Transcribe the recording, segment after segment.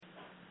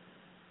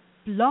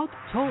Blog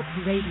Talk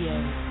Radio.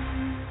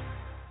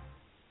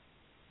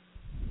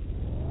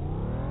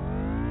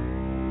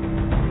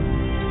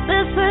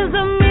 This is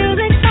the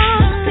music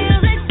box.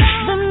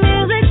 The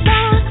music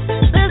box.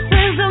 This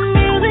is the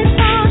music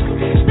box.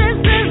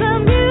 This is the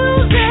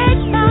music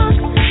box.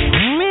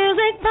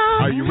 Music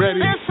box. Are you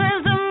ready? This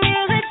is the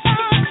music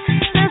box.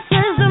 This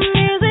is the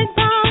music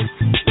box.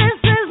 This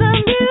is the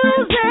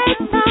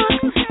music box.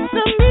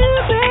 The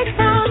music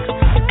box.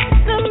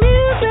 The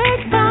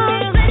music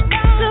box.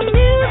 The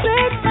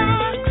music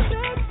box.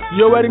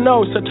 You already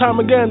know. It's the time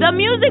again. The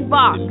music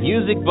box.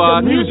 Music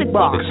Box. The music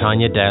box. With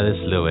Tanya Dallas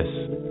Lewis.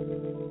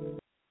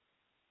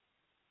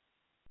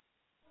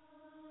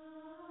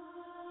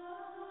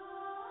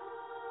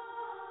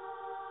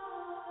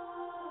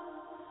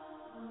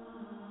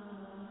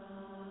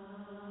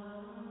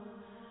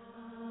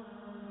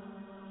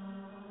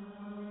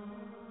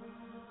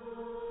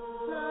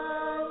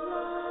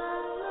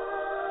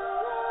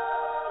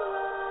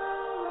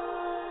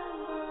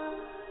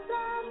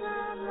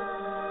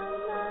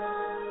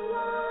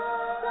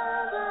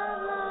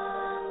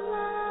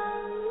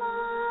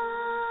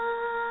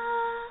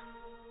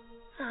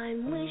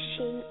 I'm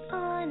wishing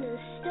on a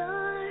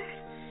star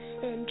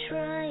and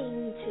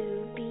trying to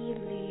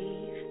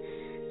believe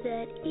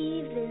that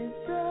even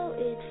though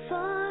it's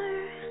far,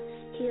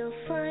 he'll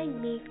find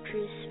me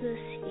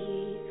Christmas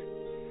Eve.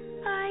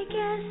 I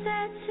guess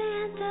that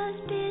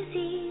Santa's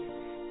busy,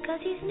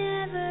 'cause he's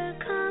never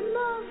come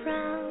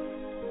around.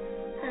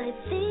 I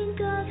think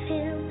of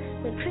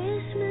him when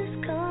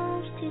Christmas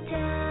comes to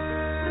town.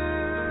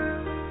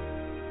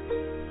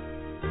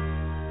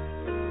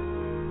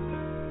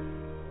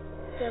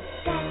 The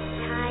best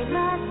time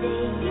of the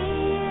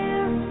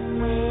year,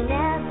 when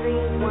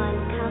everyone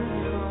comes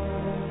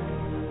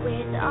home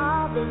with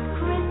all this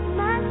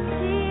Christmas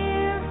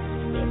cheer.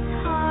 It's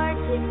hard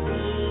to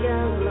be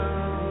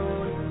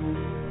alone,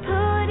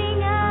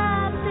 putting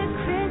up the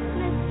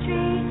Christmas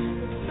tree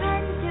with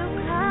friends who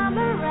come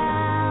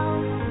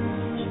around.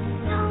 It's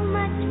so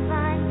much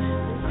fun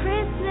when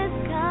Christmas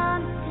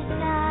comes to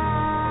town.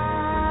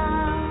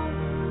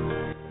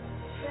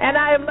 And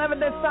I am loving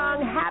this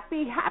song,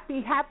 Happy,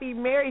 Happy, Happy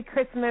Merry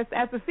Christmas.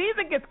 As the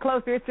season gets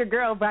closer, it's your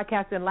girl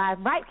broadcasting live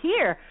right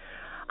here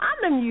on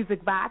the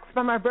Music Box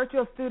from our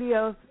virtual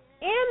studios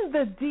in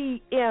the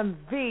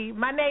DMV.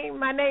 My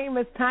name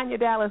is Tanya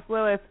Dallas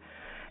Lewis,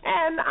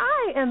 and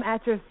I am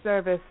at your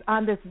service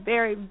on this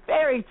very,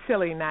 very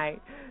chilly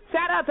night.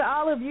 Shout out to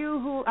all of you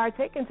who are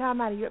taking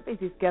time out of your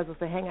busy schedules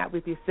to hang out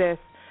with your sis.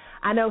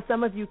 I know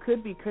some of you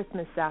could be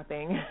Christmas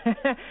shopping.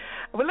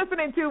 We're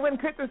listening to When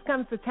Christmas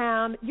Comes to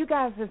Town. You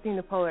guys have seen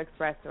The Polar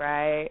Express,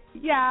 right?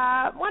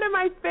 Yeah, one of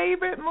my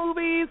favorite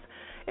movies.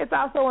 It's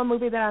also a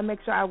movie that I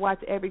make sure I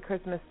watch every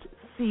Christmas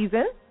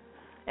season.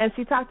 And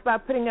she talked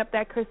about putting up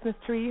that Christmas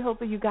tree.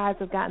 Hopefully you guys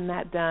have gotten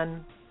that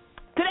done.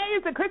 Today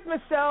is a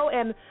Christmas show,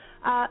 and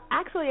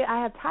actually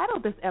I have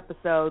titled this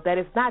episode that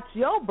It's Not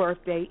Your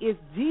Birthday, It's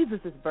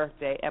Jesus'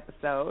 Birthday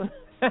episode.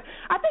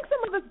 I think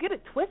some of us get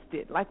it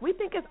twisted. Like, we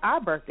think it's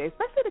our birthday,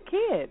 especially the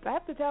kids. I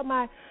have to tell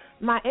my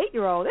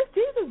 8-year-old, it's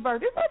Jesus'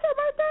 birthday. It's not your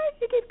birthday.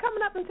 He keeps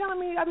coming up and telling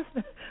me other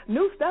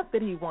new stuff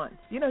that he wants.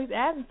 You know, he's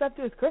adding stuff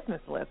to his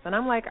Christmas list. And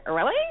I'm like,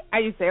 really? Are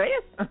you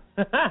serious?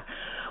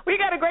 We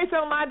got a great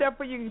show lined up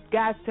for you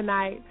guys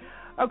tonight.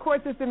 Of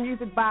course, it's the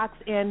Music Box,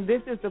 and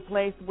this is the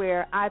place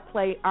where I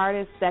play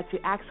artists that you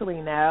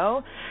actually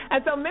know.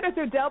 And so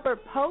Minister Delbert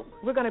Pope,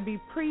 we're going to be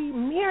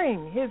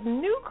premiering his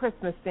new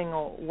Christmas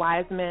single,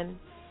 Wise Men.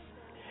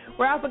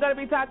 We're also going to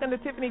be talking to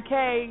Tiffany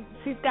K.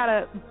 She's got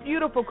a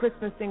beautiful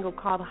Christmas single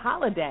called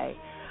Holiday.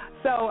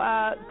 So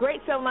great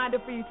show lined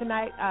up for you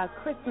tonight.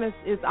 Christmas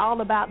is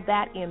all about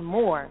that and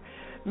more.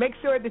 Make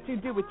sure that you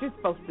do what you're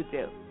supposed to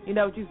do. You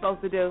know what you're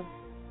supposed to do?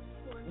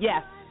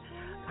 Yes.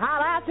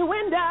 Holler out your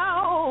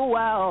window.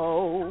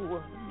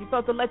 Whoa. You're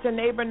supposed to let your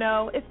neighbor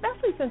know,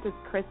 especially since it's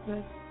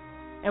Christmas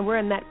and we're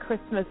in that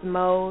Christmas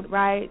mode,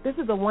 right? This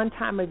is the one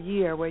time of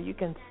year where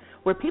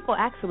people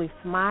actually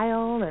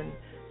smile and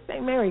say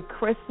Merry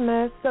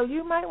Christmas. So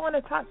you might want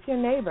to talk to your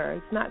neighbor.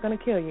 It's not going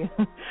to kill you.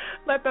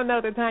 Let them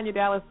know that Tanya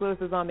Dallas Lewis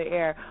is on the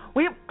air.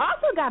 We've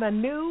also got a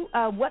new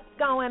What's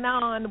Going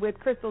On with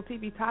Crystal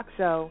TV talk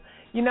show.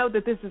 You know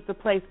that this is the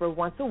place where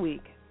once a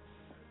week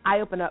I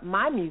open up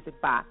my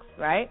music box,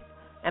 right?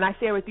 And I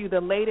share with you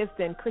the latest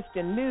in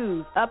Christian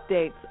news,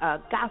 updates,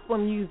 gospel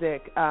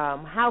music,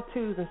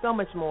 how-tos, and so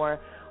much more.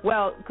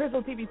 Well,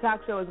 Crystal TV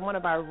Talk Show is one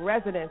of our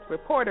resident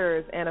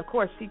reporters, and, of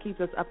course, she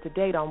keeps us up to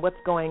date on what's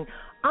going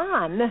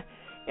on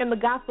in the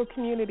gospel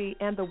community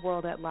and the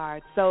world at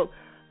large. So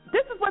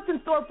this is what's in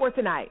store for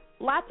tonight.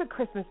 Lots of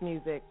Christmas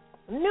music,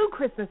 new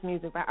Christmas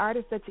music by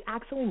artists that you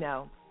actually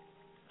know,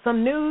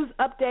 some news,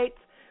 updates.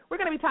 We're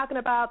going to be talking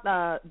about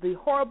the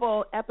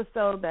horrible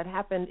episode that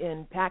happened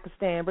in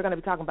Pakistan. We're going to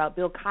be talking about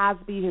Bill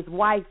Cosby. His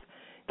wife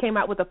came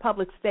out with a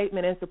public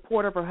statement in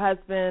support of her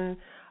husband.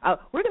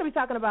 We're going to be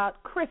talking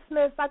about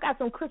Christmas. I got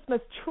some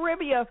Christmas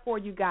trivia for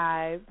you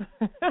guys.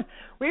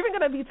 We're even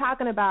going to be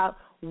talking about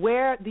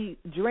where the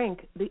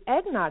drink, the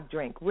eggnog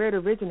drink, where it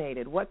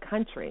originated, what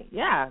country.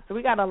 Yeah, so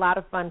we got a lot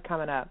of fun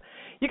coming up.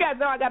 You guys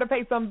know I got to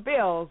pay some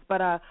bills,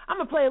 but I'm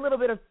going to play a little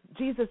bit of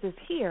Jesus is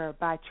Here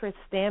by Trish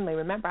Stanley.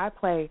 Remember, I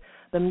play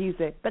the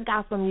music, the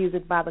gospel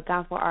music by the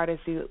gospel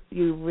artists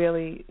you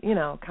really,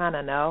 kind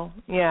of know.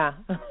 Yeah.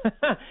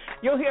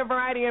 You'll hear a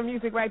variety of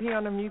music right here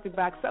on the Music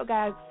Box. So,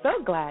 guys,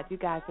 so glad you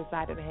guys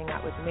decided to hang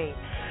out with me.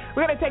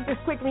 We're going to take this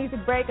quick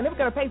music break, and then we're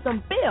going to pay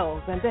some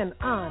bills, and then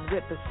on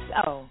with the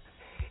show.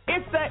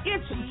 It's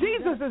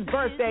Jesus'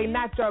 birthday,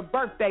 not your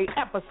birthday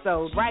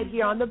episode right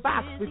here on the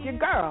box with your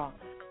girl,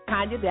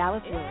 Tanya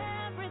Dallas Lewis.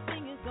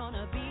 Everything is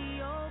gonna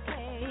be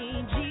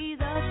okay.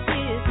 Jesus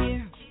is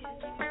here.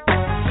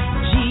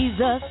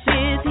 Jesus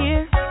is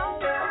here.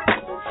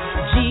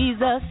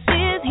 Jesus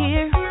is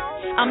here.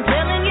 I'm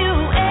telling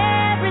you,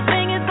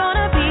 everything is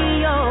gonna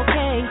be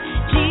okay.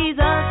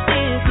 Jesus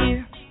is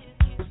here.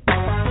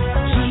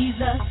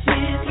 Jesus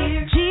is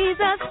here.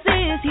 Jesus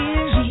is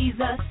here.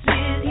 Jesus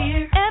is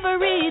here.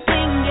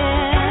 Everything,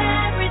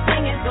 yeah.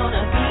 Everything is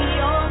gonna be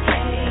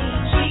okay.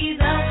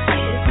 Jesus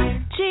is here.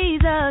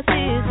 Jesus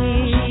is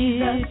here.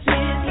 Jesus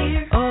is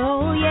here.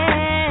 Oh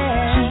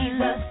yeah.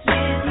 Jesus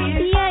is here.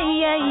 Yeah,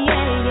 yeah,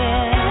 yeah,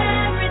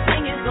 yeah.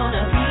 Everything is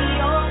gonna be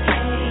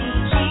okay.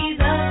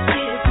 Jesus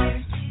is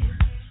here.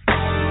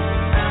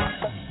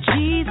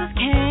 Jesus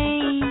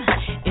came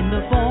in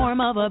the form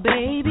of a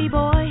baby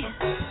boy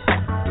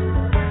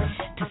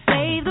to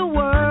save the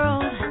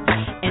world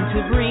and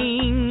to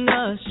bring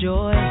us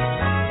joy.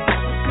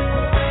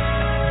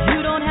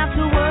 You don't have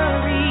to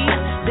worry.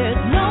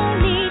 There's no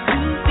need to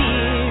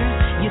fear.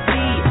 You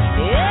see,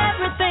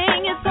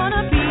 everything is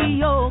gonna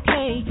be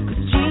okay,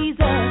 'cause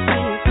Jesus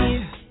is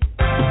here.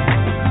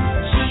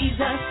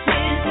 Jesus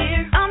is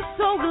here. I'm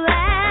so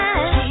glad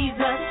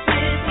Jesus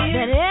is here.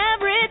 That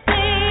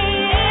everything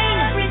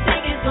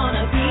is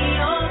gonna be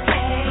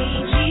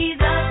okay.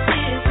 Jesus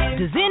is here.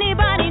 Does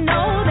anybody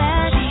know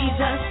that?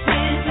 Jesus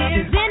is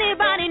here. Does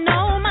anybody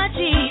know my Jesus?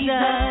 Jesus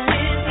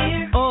is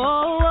here.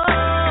 Oh,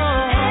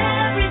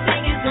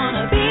 everything is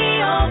gonna be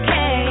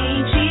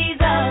okay.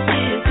 Jesus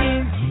is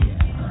here.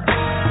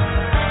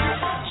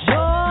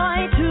 Joy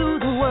to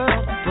the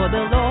world, for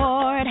the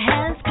Lord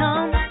has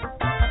come,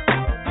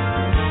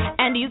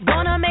 and He's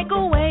gonna make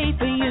a way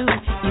for you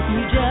if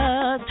you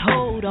just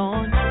hold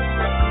on.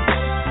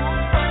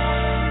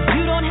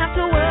 You don't have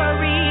to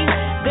worry.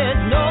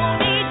 There's no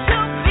need to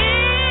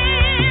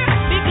fear,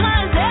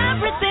 because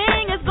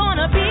everything is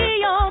gonna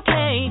be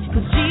okay,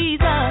 'cause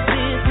Jesus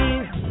is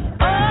here.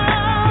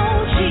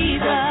 Oh,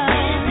 Jesus.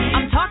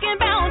 I'm talking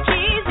about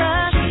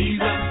Jesus.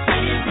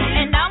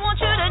 And I want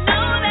you to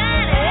know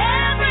that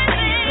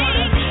everything is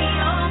gonna be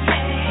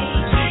okay.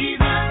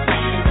 Jesus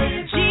is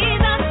here.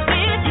 Jesus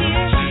is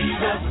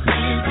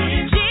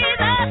here.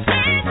 Jesus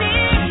is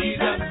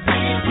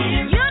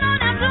here. You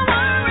don't have to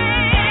worry.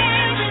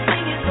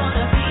 Everything is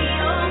gonna be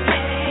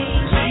okay.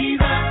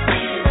 Jesus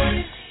is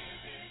here.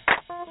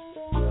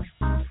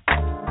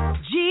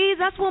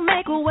 Jesus will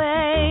make a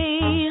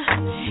way.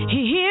 He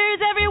hears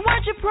every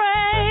word you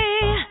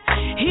pray.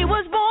 He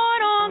was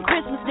born on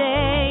Christmas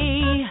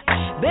Day.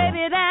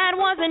 Baby, that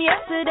wasn't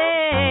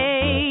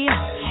yesterday.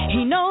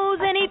 He knows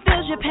and He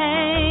feels your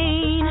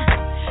pain.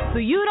 So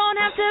you don't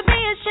have to be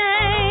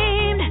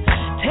ashamed.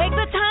 Take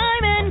the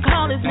time and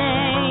call His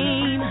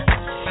name.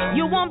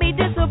 You won't be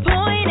disappointed.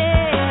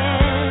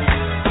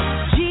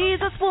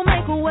 Jesus will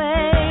make a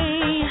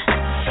way.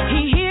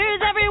 He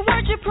hears every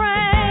word you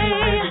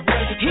pray.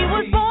 He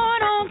was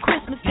born on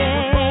Christmas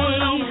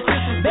Day.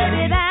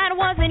 Baby, that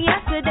wasn't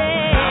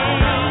yesterday.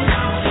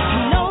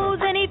 He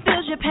knows and He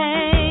feels your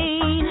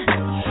pain.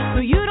 So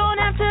you don't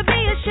have to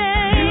be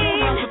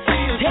ashamed.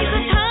 Take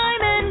the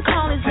time and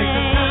call His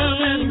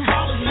name.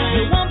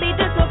 You won't be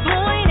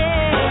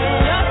disappointed.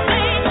 Just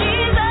say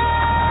Jesus.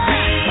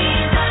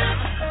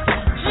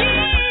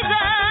 Jesus.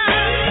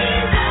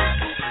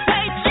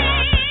 Say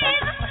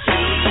Jesus.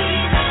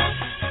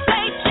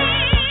 Say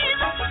Jesus.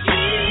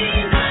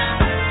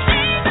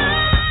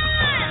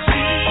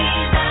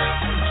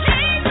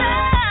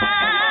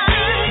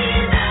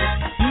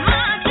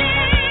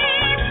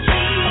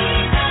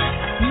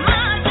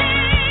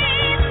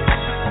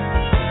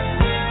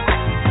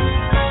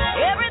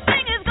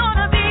 Everything is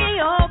gonna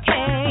be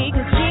okay,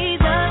 'cause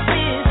Jesus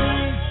is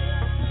here.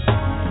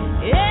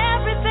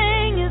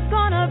 Everything is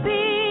gonna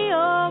be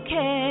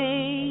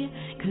okay,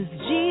 'cause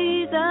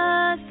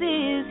Jesus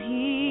is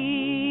here.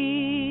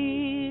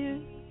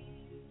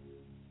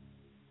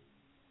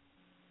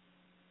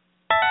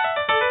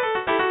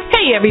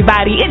 Hey,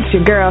 everybody, it's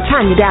your girl,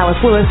 Tanya Dallas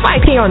Lewis,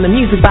 right here on the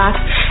Music Box.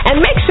 And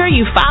make sure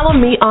you follow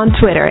me on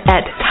Twitter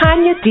at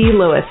Tanya D.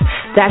 Lewis.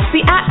 That's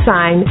the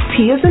 @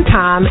 T as in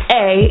Tom,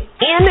 A,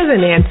 N as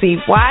in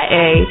Nancy,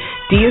 Y-A,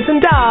 D as in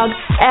dog,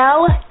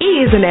 L,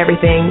 E as in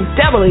everything,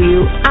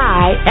 W,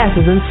 I, S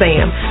as in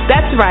Sam.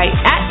 That's right,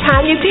 at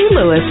Tanya D.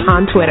 Lewis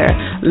on Twitter.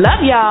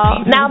 Love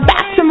y'all. Now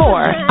back to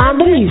more on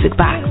the Music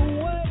Box.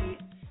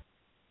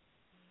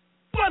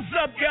 What's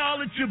up,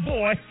 y'all? It's your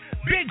boy,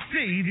 Big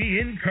C, the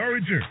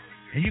Encourager.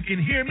 and you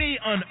can hear me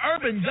on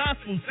Urban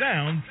Gospel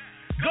Sounds,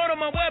 go to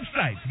my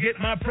website to get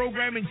my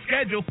programming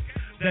schedule.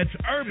 That's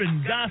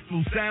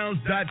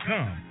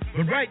urbangospelsounds.com.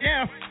 But right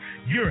now,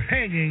 you're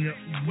hanging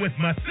with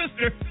my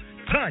sister,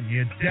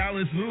 Tanya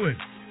Dallas Lewis,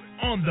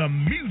 on the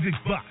Music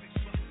Box.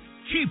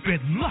 Keep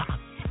it locked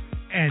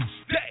and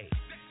stay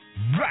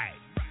right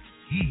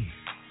here.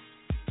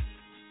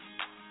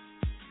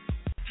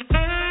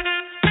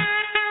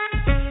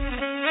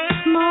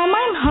 Mom,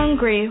 I'm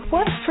hungry.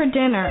 What's for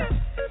dinner?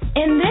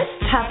 In this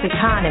tough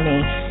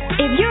economy,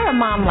 if you're a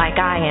mom like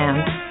I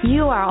am,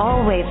 you are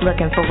always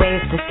looking for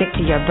ways to stick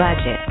to your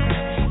budget,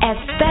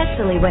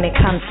 especially when it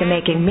comes to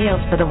making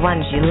meals for the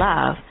ones you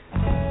love.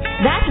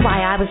 That's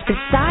why I was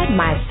beside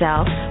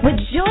myself with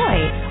joy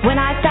when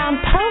I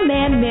found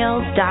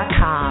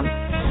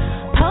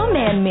PoeManMeals.com.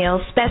 PoeMan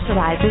Meals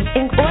specializes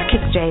in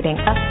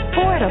orchestrating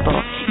affordable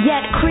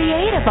yet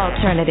creative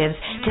alternatives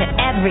to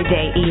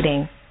everyday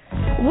eating.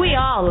 We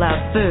all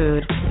love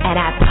food, and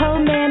at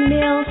PoeMan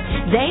Meals,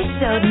 they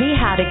showed me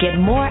how to get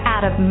more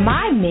out of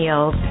my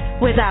meals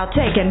without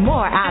taking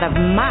more out of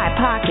my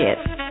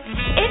pocket.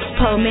 It's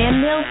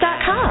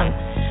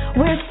PoeManMeals.com,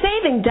 where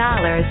saving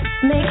dollars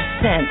makes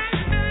sense.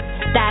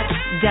 That's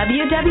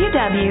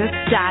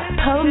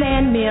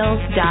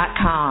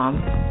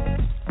www.PoeManMeals.com.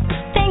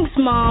 Thanks,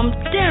 Mom.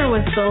 Dinner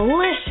was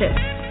delicious.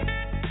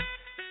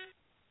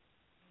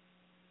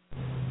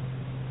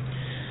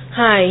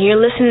 Hi, you're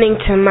listening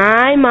to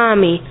My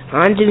Mommy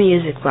on the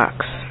Music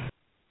Box.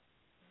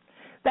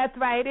 That's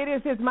right. It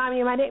is his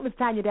mommy. My name is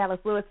Tanya Dallas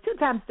Lewis,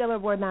 two-time Stellar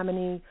Award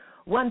nominee,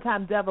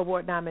 one-time Dove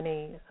Award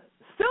nominee,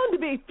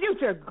 soon-to-be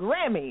future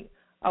Grammy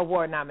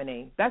Award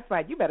nominee. That's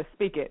right. You better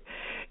speak it.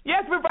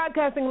 Yes, we're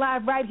broadcasting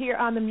live right here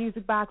on the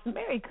Music Box.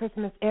 Merry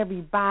Christmas,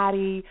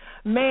 everybody.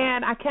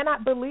 Man, I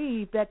cannot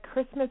believe that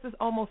Christmas is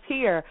almost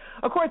here.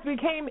 Of course, we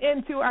came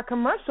into our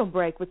commercial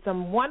break with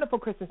some wonderful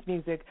Christmas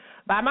music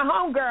by my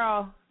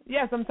homegirl.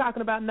 Yes, I'm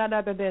talking about none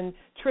other than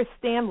Trish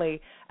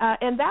Stanley.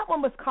 And that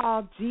one was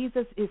called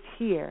Jesus is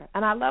Here.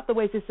 And I love the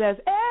way she says,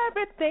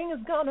 everything is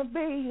going to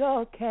be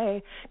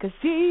okay because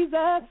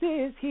Jesus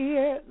is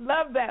here.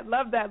 Love that,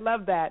 love that,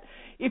 love that.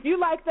 If you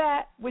like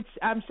that, which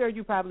I'm sure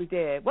you probably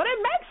did, well, then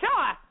make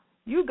sure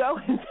you go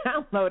and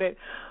download it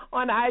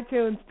on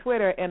iTunes,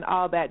 Twitter, and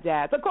all that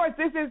jazz. Of course,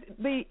 this is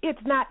the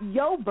It's Not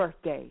Your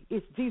Birthday,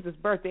 It's Jesus'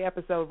 Birthday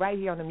episode right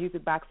here on the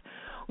Music Box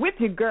with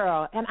your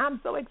girl. And I'm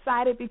so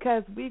excited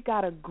because we've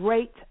got a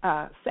great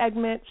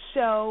segment,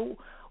 show,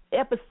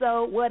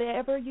 episode,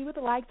 whatever you would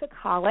like to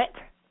call it.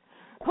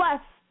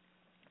 Plus,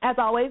 as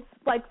always,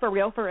 like for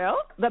real,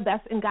 the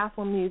best in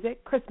gospel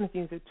music, Christmas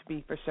music to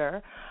be for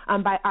sure,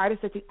 by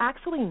artists that you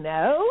actually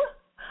know.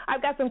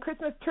 I've got some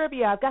Christmas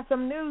trivia. I've got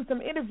some news,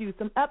 some interviews,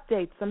 some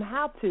updates, some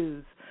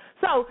how-tos.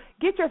 So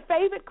get your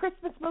favorite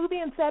Christmas movie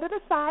and set it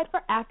aside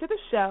for after the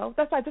show.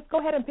 That's right. Just go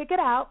ahead and pick it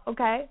out,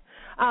 okay?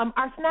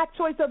 Our snack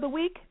choice of the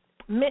week,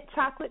 mint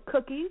chocolate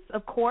cookies,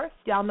 of course.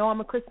 Y'all know I'm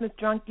a Christmas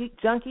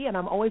junkie, and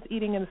I'm always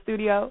eating in the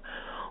studio.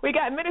 We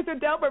got Minister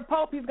Delbert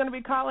Pope. He's going to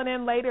be calling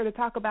in later to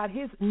talk about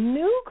his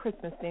new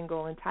Christmas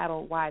single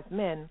entitled Wise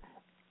Men.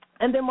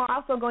 And then we're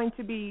also going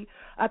to be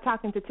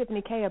talking to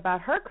Tiffany K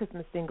about her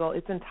Christmas single.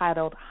 It's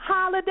entitled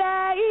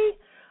Holiday.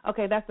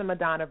 Okay, that's the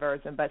Madonna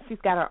version, but she's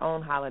got her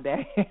own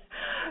holiday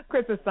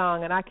Christmas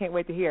song, and I can't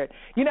wait to hear it.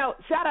 You know,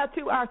 shout out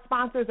to our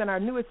sponsors and our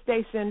newest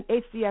station,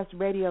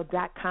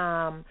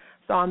 hcsradio.com.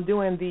 So I'm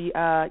doing the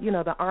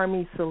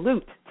Army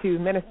salute to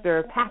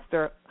Minister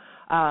Pastor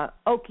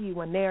Oki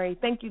Waneri.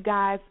 Thank you,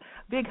 guys.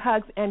 Big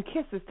hugs and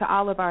kisses to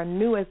all of our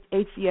newest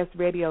HCS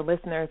Radio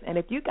listeners. And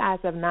if you guys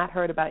have not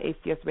heard about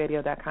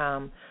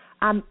hcsradio.com,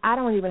 I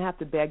don't even have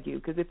to beg you,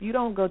 because if you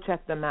don't go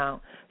check them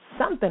out,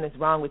 something is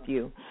wrong with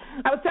you.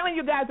 I was telling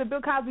you guys that Bill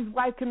Cosby's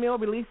wife, Camille,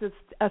 released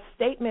a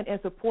statement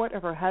in support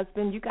of her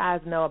husband. You guys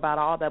know about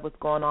all that was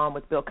going on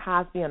with Bill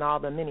Cosby and all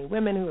the many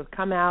women who have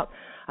come out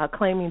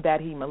claiming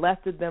that he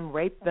molested them,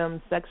 raped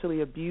them,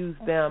 sexually abused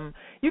them.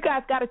 You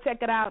guys got to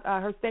check it out.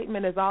 Her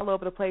statement is all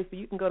over the place, so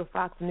you can go to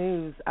Fox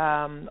News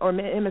or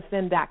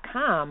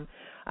MSN.com.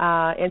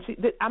 And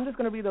I'm just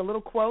going to read a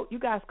little quote. You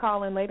guys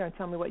call in later and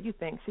tell me what you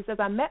think. She says,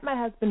 I met my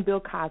husband, Bill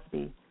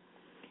Cosby,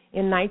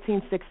 in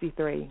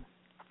 1963.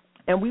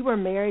 And we were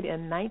married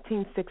in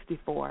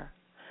 1964.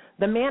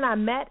 The man I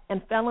met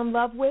and fell in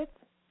love with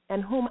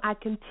and whom I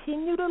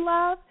continue to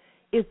love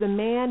is the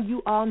man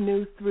you all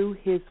knew through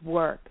his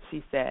work,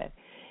 she said.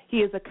 He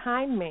is a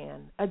kind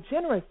man, a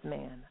generous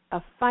man,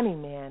 a funny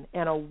man,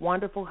 and a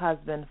wonderful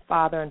husband,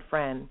 father, and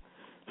friend.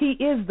 He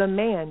is the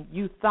man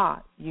you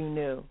thought you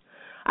knew.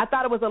 I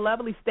thought it was a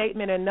lovely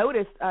statement, and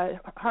noticed,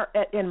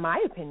 in my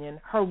opinion,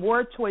 her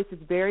word choice is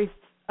very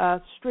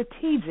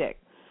strategic.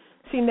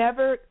 She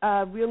never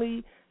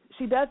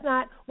she does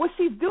not, what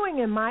she's doing,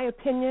 in my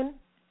opinion,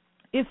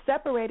 is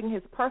separating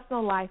his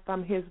personal life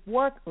from his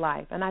work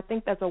life, and I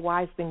think that's a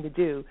wise thing to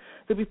do.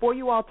 So before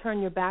you all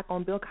turn your back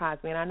on Bill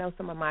Cosby, and I know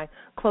some of my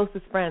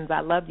closest friends, I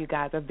love you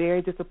guys, are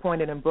very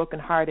disappointed and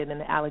brokenhearted in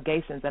the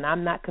allegations, and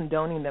I'm not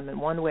condoning them in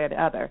one way or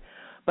the other.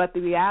 But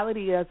the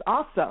reality is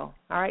also,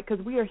 all right,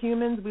 because we are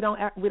humans, we don't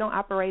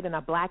operate in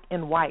a black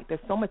and white. There's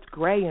so much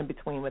gray in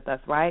between with us,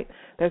 right?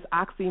 There's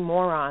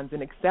oxymorons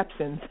and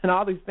exceptions and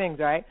all these things,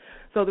 right?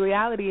 So the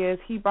reality is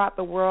he brought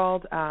the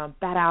world Fat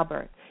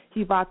Albert.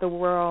 He brought the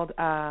world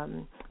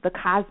The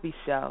Cosby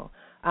Show.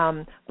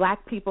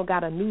 Black people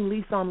got a new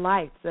lease on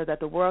life so that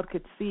the world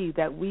could see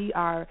that we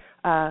are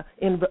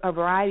in a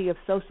variety of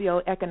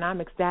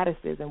socioeconomic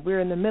statuses, and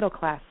we're in the middle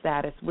class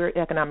status, we're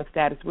economic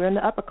status, we're in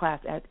the upper class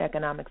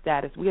economic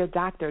status, we are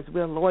doctors,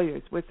 we're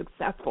lawyers, we're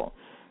successful,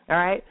 all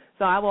right?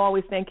 So I will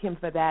always thank him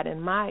for that. In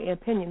my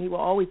opinion, he will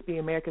always be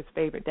America's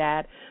favorite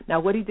dad.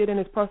 Now, what he did in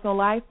his personal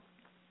life,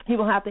 he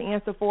will have to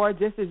answer for,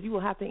 just as you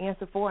will have to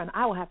answer for, and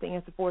I will have to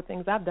answer for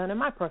things I've done in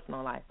my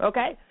personal life,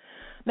 okay?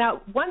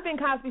 Now, one thing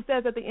Cosby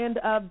says at the end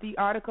of the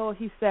article,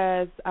 he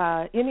says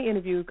in the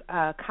interview,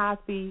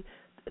 Cosby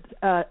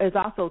is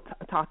also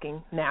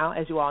talking now,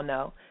 as you all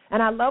know,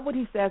 and I love what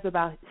he says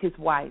about his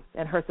wife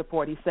and her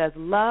support. He says,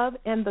 love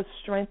and the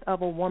strength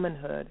of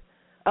womanhood,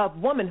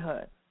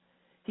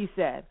 he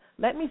said.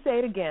 Let me say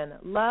it again,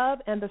 love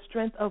and the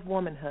strength of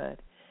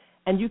womanhood.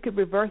 And you could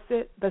reverse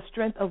it, the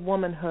strength of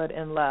womanhood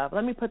and love.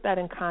 Let me put that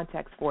in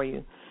context for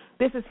you.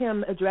 This is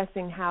him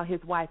addressing how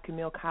his wife,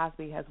 Camille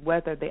Cosby, has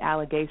weathered the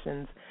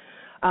allegations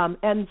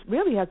and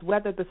really has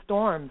weathered the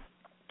storms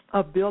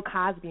of Bill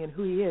Cosby and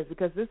who he is,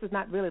 because this is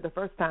not really the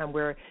first time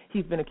where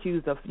he's been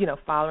accused of,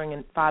 fathering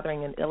an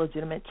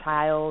illegitimate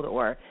child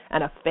or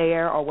an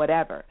affair or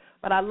whatever.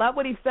 But I love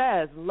what he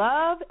says,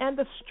 love and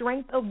the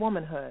strength of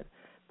womanhood.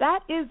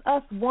 That is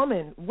us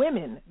women.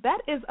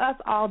 That is us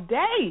all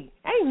day.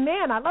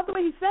 Amen. I love the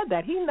way he said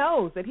that. He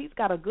knows that he's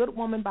got a good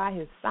woman by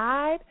his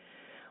side.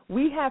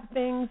 We have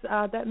things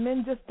that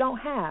men just don't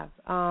have.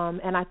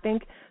 And I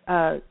think,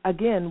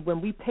 again, when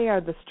we pair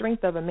the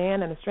strength of a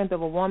man and the strength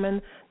of a woman,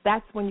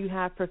 that's when you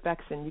have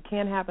perfection. You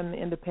can't have them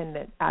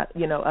independent,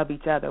 of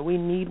each other. We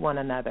need one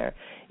another,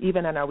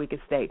 even in our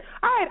weakest state.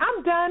 All right,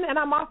 I'm done, and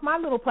I'm off my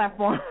little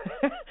platform.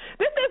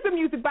 This is the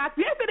Music Box.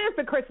 Yes, it is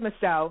the Christmas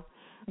show.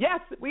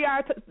 Yes, we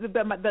are.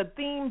 The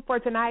theme for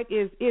tonight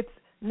is It's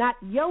Not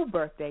Your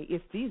Birthday,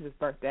 It's Jesus'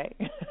 Birthday.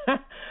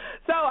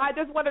 So I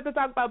just wanted to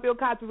talk about Bill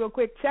Cosby real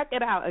quick. Check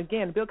it out.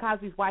 Again, Bill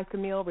Cosby's wife,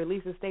 Camille,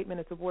 released a statement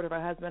in support of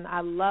her husband.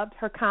 I loved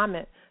her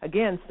comment,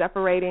 again,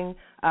 separating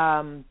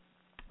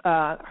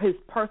his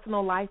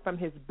personal life from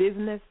his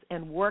business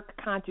and work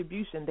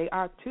contribution. They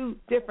are two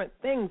different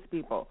things,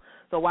 people.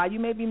 So while you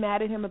may be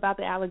mad at him about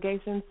the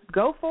allegations,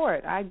 go for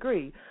it. I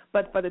agree.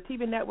 But for the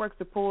TV networks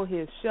to pull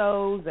his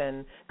shows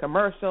and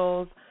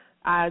commercials,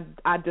 I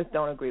just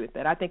don't agree with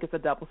that. I think it's a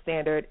double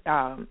standard,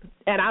 and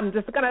I'm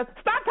just going to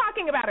stop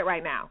talking about it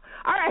right now.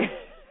 All right.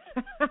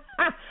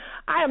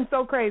 I am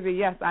so crazy.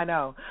 Yes, I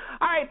know.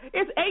 All right,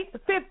 it's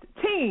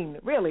 8:15,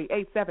 really,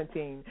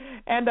 8:17,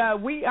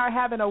 and we are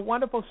having a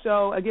wonderful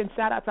show. Again,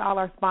 shout out to all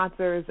our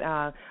sponsors.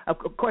 Of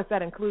course,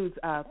 that includes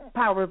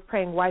Power of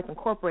Praying Wife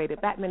Incorporated,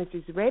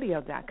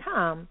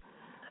 BatMinistriesRadio.com,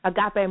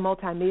 Agape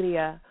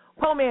Multimedia,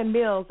 Pullman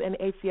Mills, and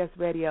ACS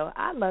Radio.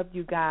 I love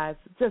you guys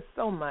just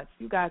so much.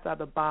 You guys are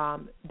the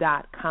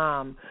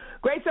bomb.com.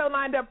 Great show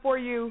lined up for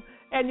you.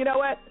 And you know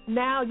what?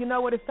 Now you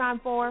know what it's time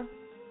for?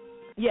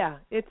 Yeah,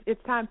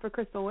 it's time for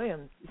Crystal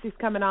Williams. She's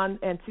coming on,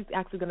 and she's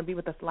actually going to be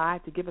with us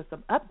live to give us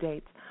some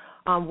updates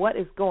on what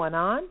is going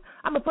on.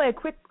 I'm going to play a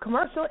quick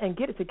commercial and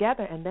get it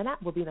together, and then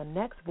that will be the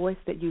next voice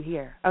that you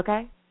hear,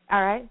 okay?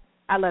 All right?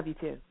 I love you,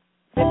 too.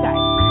 Sit tight.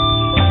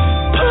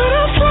 Put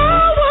a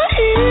flower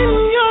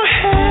in your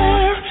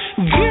hair,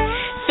 girl.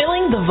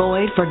 Filling the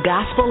void for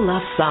gospel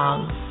love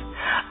songs.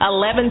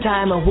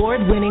 11-time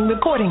award-winning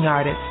recording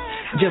artist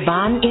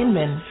Javon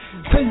Inman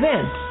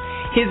presents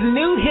his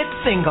new hit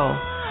single,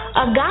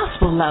 a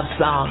gospel love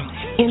song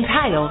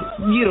entitled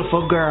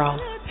Beautiful Girl.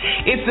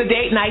 It's the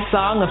date night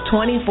song of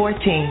 2014,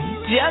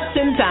 just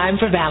in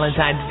time for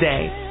Valentine's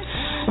Day.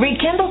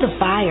 Rekindle the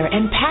fire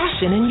and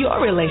passion in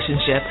your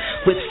relationship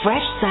with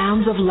fresh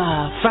sounds of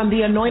love from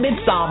the anointed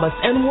psalmist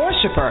and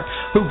worshiper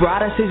who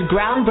brought us his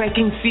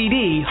groundbreaking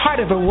CD,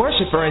 Heart of a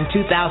Worshiper, in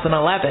 2011.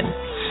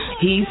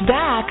 He's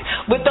back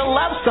with the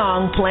love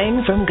song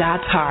playing from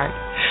God's heart.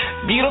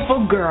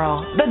 Beautiful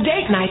Girl, the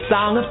date night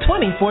song of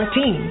 2014.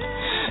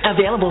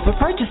 Available for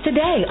purchase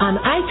today on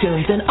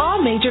iTunes and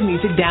all major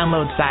music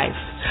download sites.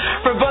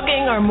 For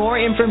booking or more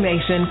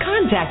information,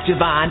 contact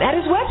Javon at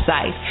his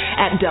website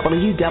at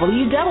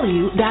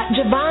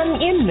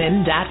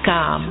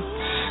www.javoninman.com.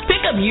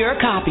 Pick up your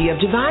copy of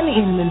Javon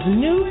Inman's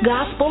new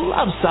gospel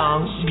love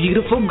song,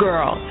 Beautiful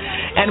Girl,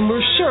 and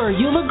we're sure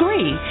you'll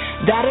agree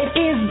that it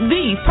is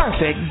the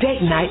perfect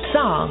date night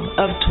song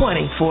of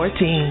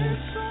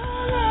 2014.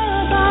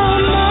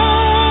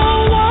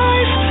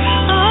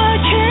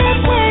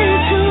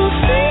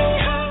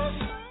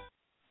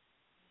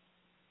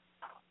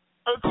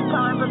 It's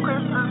time for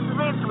Christmas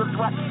Mix with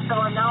what's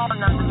going on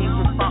the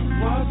Music Box.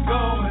 What's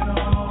going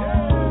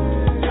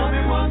on? Tell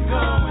me what's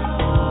going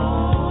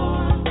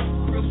on.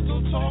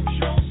 Crystal Talk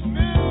Show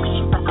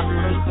Mix.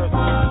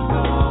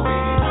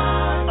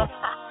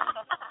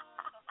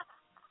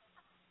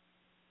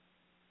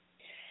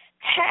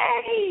 Hey,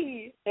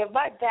 Hey, am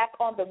I back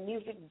on the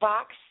music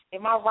box?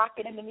 Am I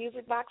rocking in the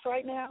music box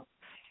right now?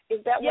 Is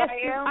that yes, what I am?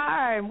 Yes, you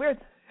are.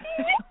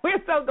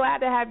 We're so glad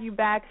to have you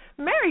back.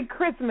 Merry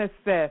Christmas,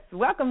 sis.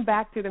 Welcome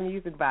back to the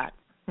music box.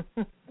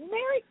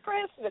 Merry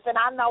Christmas. And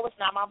I know it's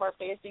not my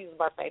birthday, it's Jesus'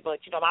 birthday, but,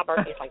 you know, my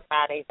birthday is like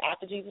 5 days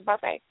after Jesus'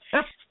 birthday.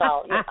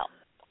 So, you know,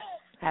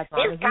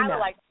 it's kind of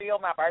like still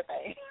my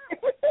birthday.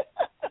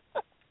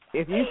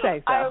 If you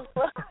say so.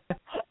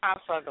 I'm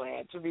so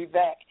glad to be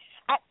back.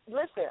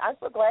 Listen, I'm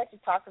so glad you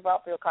talked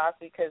about Bill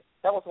Cosby because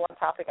that was one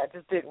topic I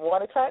just didn't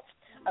want to touch.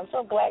 I'm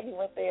so glad you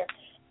went there.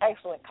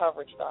 Excellent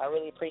coverage, though. I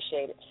really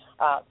appreciate it.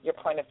 Your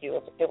point of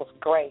view, it was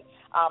great.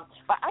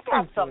 But I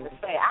got something to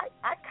say.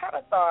 I kind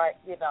of thought,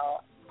 you know,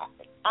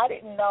 I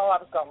didn't know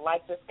I was going to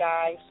like this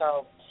guy.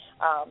 So,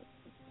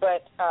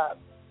 but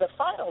the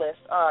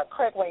finalist,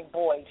 Craig Wayne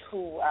Boyd,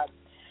 who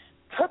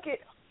took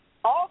it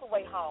all the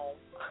way home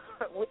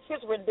with his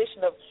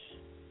rendition of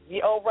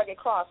The Old Rugged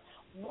Cross,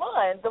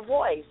 won The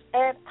Voice.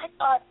 And I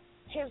thought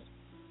his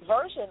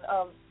version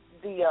of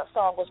the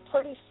song was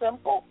pretty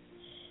simple.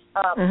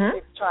 He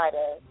didn't try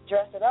to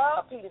dress it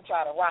up. He didn't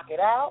try to rock it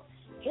out.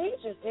 He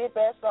just did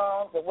that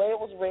song the way it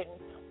was written,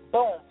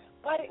 boom.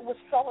 But it was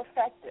so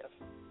effective.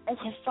 It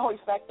was so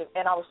effective.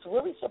 And I was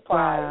really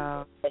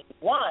surprised that he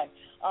won.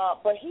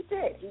 But he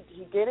did.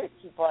 He did it.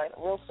 He brought it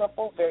real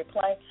simple, very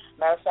plain.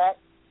 Matter of fact,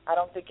 I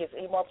don't think it's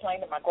any more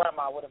plain than my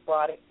grandma would have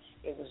brought it.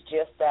 It was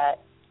just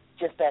that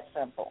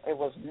simple. There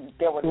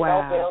were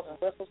no bells and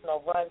whistles,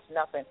 no runs,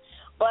 nothing.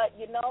 But,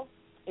 you know,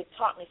 it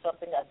taught me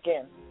something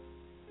again.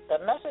 The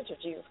message of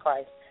Jesus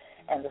Christ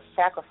and the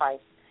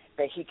sacrifice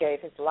that he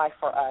gave his life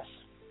for us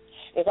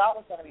is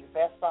always going to be the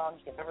best song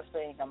you can ever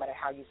sing, no matter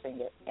how you sing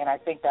it. And I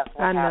think that's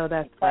what happened. I know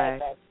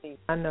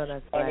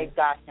that's right. And it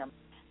got him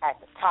at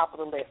the top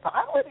of the list. So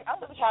I'm really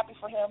happy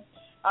for him.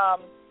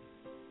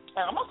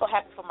 And I'm also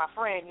happy for my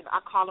friend. You know, I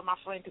call him my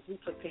friend because we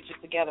took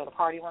pictures together at a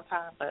party one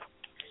time, but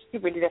he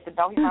really doesn't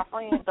know he's my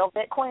friend. Don't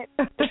bet Quint.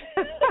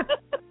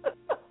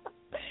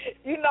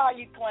 You know how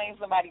you claim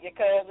somebody your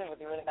cousin, but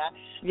they're really not.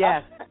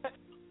 Yes.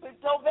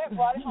 Dovette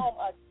brought it home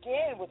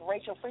again with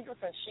Rachel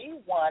Friedrichsen. She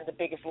won The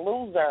Biggest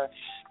Loser,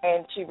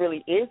 and she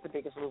really is the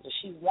biggest loser.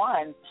 She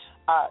won.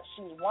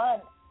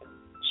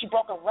 She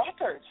broke a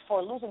record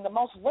for losing the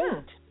most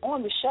weight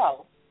on the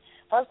show.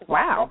 First of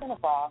all, second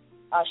of all,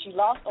 she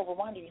lost over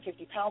 150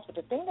 pounds. But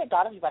the thing that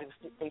got everybody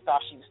was they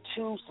thought she was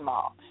too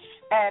small.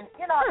 And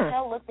you know, I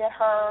kind of looked at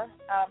her.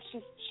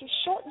 She's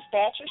short in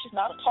stature. She's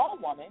not a tall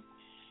woman,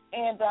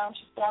 and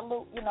she's got a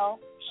little. You know,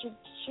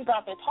 she's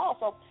not that tall.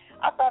 So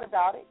I thought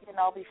about it, you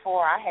know,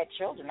 before I had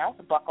children. I was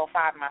a $105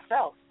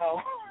 myself,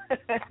 so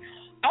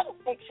I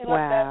didn't think she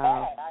looked that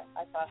bad.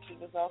 I thought she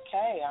was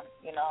okay.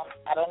 You know,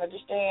 I don't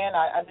understand.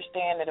 I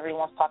understand that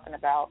everyone's talking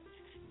about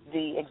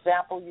the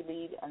example you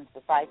lead in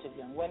society of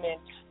young women,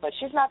 but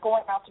she's not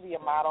going out to be a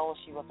model.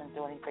 She wasn't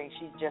doing anything.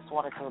 She just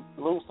wanted to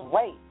lose some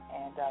weight,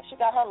 and she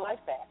got her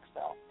life back.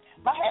 So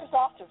my hat's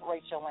off to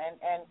Rachel,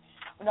 and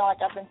you know,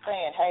 like I've been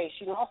saying, hey,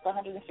 she lost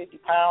 150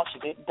 pounds.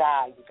 She didn't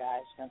die, you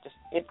guys. You know,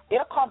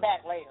 it'll come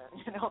back later.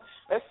 You know,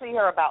 let's see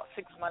her about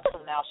 6 months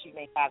from now. She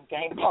may have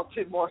gained about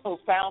 10 more of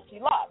those pounds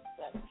she lost.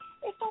 But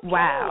it's okay.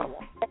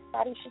 Wow.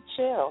 Everybody should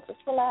chill.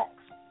 Just relax.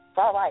 It's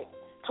all right.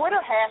 Twitter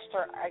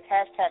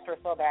hashtagged her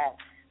so bad,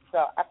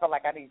 so I feel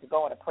like I need to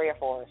go in a prayer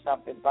for her or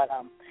something. But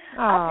I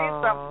did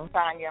something,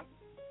 Tanya,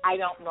 I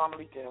don't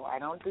normally do. I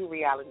don't do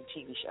reality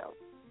TV shows.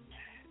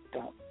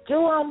 Don't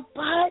do them,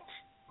 but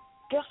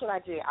guess what I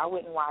did? I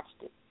went and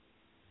watched it.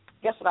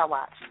 Guess what I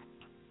watched?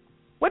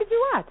 What did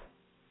you watch?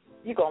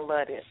 You're going to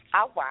love this.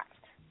 I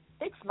watched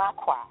Fix My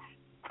Choir.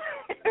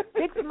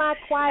 Fix My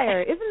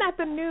Choir. Isn't that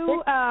the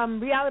new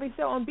reality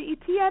show on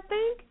BET, I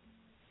think?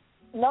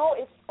 No,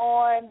 it's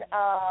on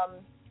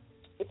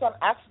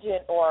Oxygen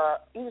or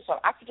either it's on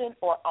Oxygen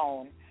or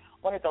OWN,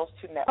 one of those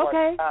two networks.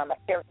 Okay. I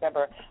can't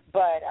remember.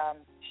 But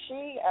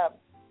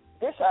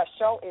this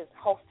show is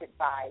hosted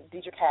by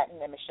Deidre Patton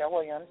and Michelle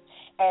Williams.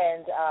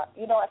 And,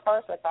 you know, at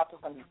first I thought this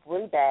was going to be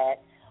really bad,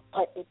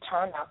 but it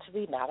turned out to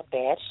be not a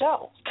bad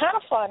show. It's kind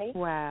of funny.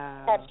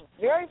 Wow. Had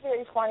very,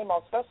 very funny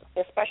moments,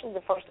 especially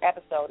the first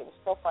episode. It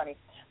was so funny.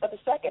 But the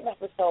second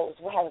episode is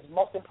what I was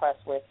most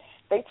impressed with.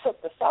 They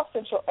took the South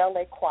Central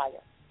L.A.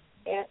 Choir,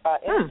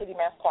 Inner City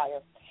Mass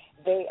Choir.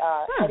 They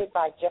headed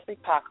by Jeffrey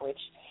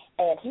Cockridge,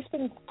 and he's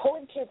been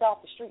pulling kids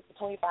off the street for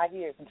 25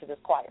 years into this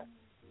choir.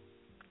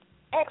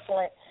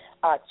 Excellent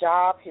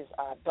job. His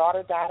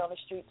daughter died on the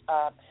street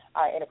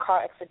in a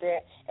car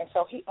accident, and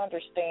so he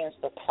understands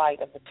the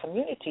plight of the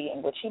community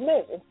in which he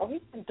lives. And so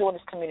he's been doing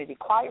this community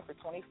choir for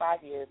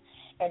 25 years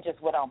and just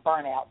went on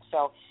burnout.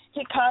 So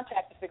he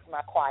contacted Fix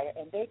My Choir,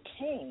 and they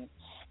came,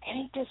 and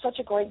he did such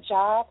a great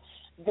job.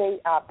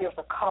 There's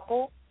a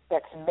couple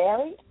that's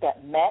married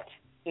that met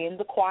in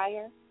the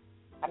choir.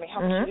 I mean,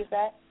 how cute is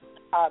that?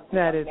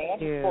 That is man,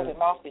 cute. He pulled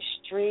him off the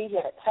street. He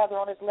had a tether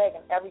on his leg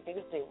and everything.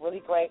 This did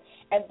really great.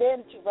 And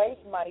then to raise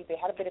money, they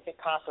had a benefit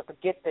concert.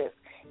 But get this,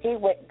 he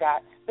went and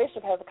got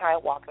Bishop Hezekiah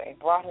Walker and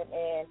brought him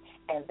in,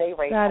 and they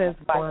raised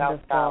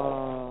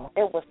 $5,000.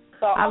 It was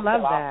so. I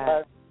love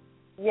that.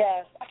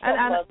 Yes, I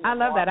I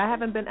love that. I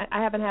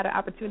haven't had an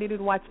opportunity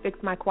to watch Fix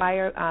My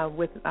Choir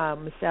with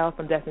Michelle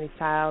from Destiny's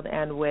Child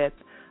and with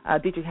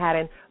Dietrich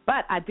Haddon,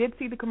 but I did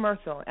see the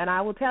commercial, and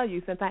I will tell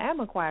you, since I am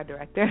a choir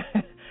director,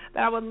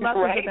 that I would love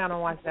to sit down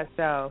and watch that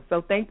show.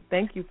 So thank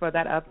you for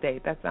that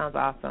update. That sounds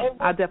awesome.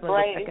 I'll definitely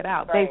go check it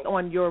out based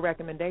on your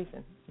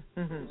recommendation.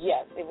 Mm-hmm.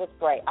 Yes, it was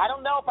great. I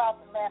don't know about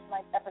the last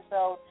night's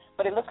episode,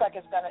 but it looks like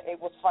it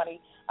was funny.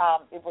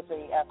 It was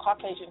a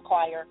Caucasian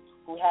choir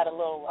who had a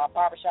little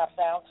barbershop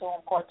sound to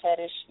them,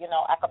 quartet-ish,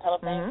 a cappella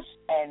thing,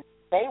 and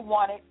they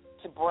wanted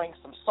to bring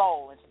some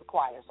soul into the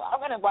choir. So I'm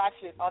going to watch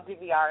it on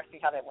DVR and see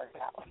how that works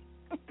out.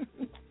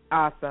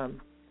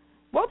 Awesome.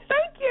 Well,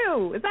 thank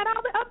you. Is that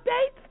all the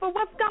updates for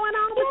what's going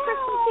on with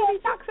Christmas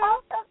TV Talk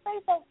Show?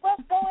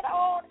 What's going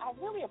on?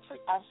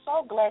 I'm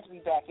so glad to be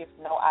back. It's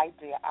no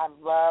idea. I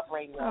love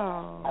radio.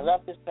 Oh. I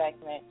love this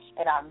segment,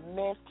 and I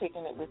miss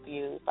kicking it with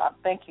you. So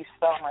thank you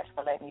so much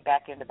for letting me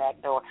back in the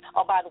back door.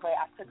 Oh, by the way,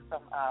 I took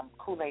some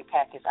Kool-Aid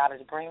packets out of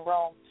the green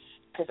room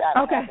because I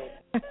don't have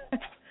it.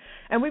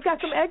 And we've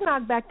got some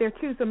eggnog back there,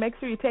 too, so make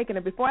sure you're taking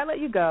it. Before I let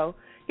you go,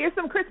 here's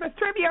some Christmas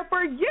trivia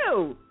for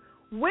you.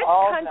 Which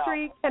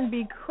country can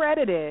be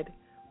credited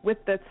with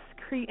the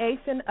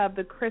creation of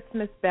the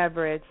Christmas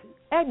beverage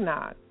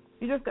eggnog?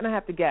 You're just going to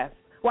have to guess.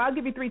 Well, I'll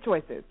give you three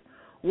choices.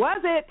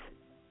 Was it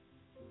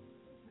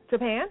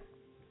Japan?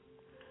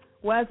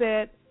 Was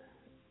it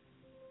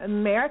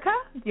America,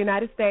 the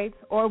United States,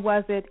 or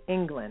was it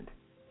England?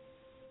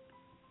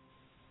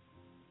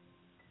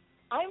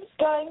 I'm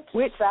going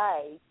to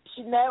say,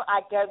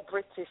 I go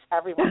British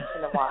every once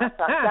in a while,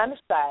 so I'm going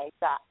to say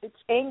that it's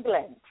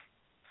England.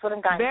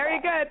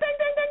 Very good. Ding,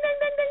 ding, ding, ding,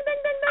 ding, ding,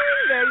 ding, ding,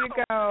 ding. There you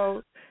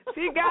go.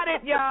 She got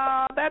it,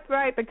 y'all. That's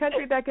right. The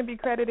country that can be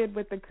credited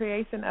with the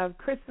creation of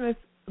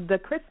the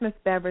Christmas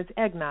beverage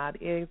eggnog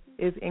is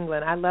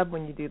England. I love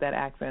when you do that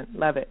accent.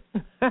 Love it.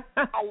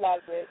 I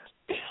love it.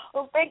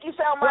 Well, thank you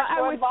so much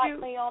for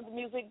inviting me on the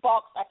Music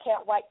Box. I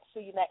can't wait to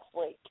see you next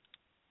week.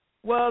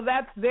 Well,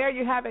 there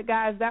you have it,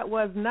 guys. That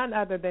was none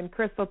other than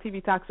Crystal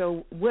TV Talk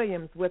Show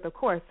Williams with, of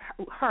course,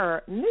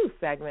 her new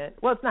segment.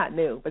 Well, it's not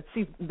new, but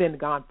she's been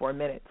gone for a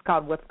minute. It's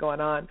called What's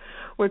Going On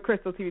with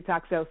Crystal TV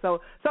Talk Show. So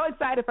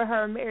excited for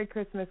her. Merry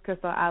Christmas,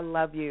 Crystal. I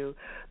love you.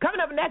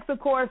 Coming up next, of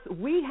course,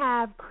 we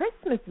have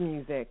Christmas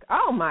music.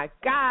 Oh, my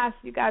gosh.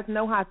 You guys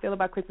know how I feel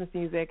about Christmas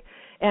music.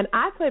 And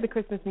I play the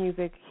Christmas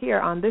music here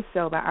on this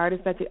show by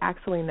artists that you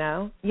actually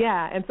know.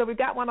 Yeah, and so we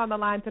got one on the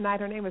line tonight.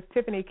 Her name is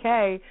Tiffany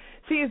K.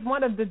 She is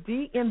one of the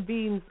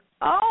DMV's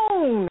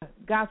own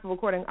gospel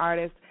recording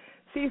artists.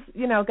 She's,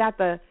 got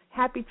the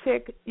happy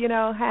chick,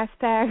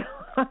 hashtag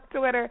on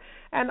Twitter,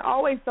 and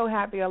always so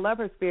happy. I love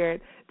her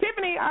spirit.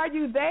 Tiffany, are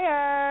you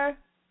there?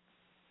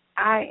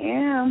 I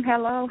am.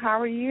 Hello,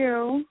 how are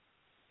you?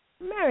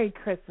 Merry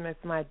Christmas,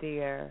 my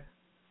dear.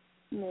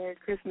 Merry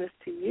Christmas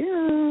to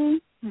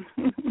you.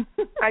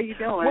 How you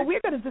doing?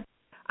 Well,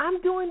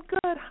 I'm doing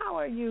good. How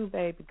are you,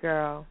 baby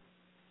girl?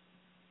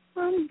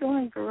 I'm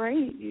doing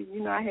great.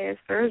 I had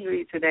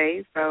surgery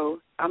today, so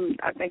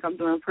I think I'm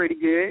doing pretty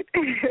good.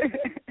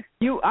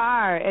 You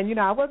are, and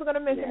I wasn't going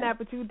to mention that,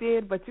 but you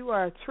did. But you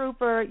are a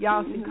trooper,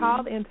 y'all. She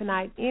called in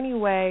tonight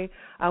anyway.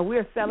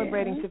 We're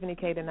celebrating Tiffany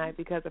K tonight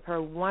because of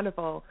her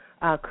wonderful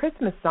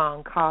Christmas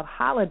song called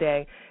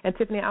 "Holiday." And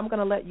Tiffany, I'm going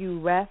to let you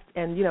rest.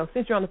 And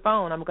since you're on the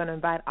phone, I'm going to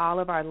invite all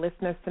of our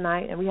listeners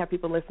tonight, and we have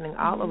people listening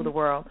all over the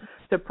world,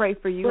 to pray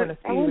for you and a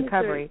speedy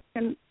recovery.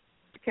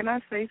 Can I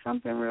say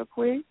something real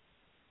quick?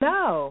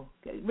 No.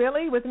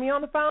 Really? With me on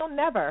the phone?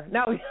 Never.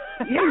 No.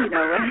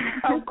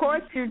 Of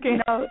course you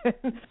can.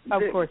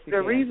 Of course you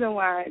can. The reason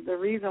why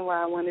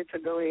I wanted to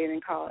go ahead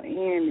and call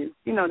in is,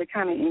 to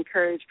kind of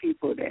encourage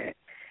people that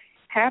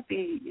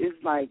happy is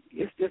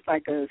it's just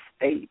like a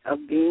state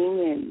of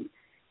being, and,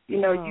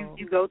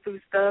 you go through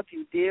stuff,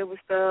 you deal with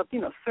stuff,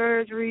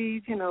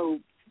 surgeries,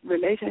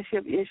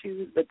 relationship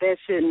issues, but that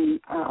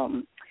shouldn't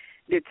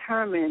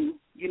determine,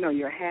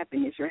 your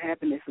happiness. Your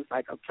happiness is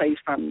like a place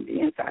from the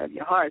inside of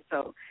your heart.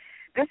 So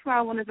that's why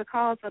I wanted to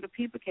call, so the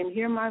people can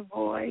hear my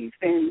voice,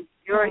 and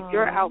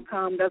your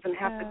outcome doesn't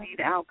have to be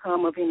the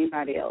outcome of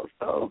anybody else.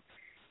 So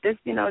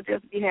just be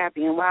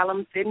happy. And while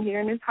I'm sitting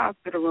here in this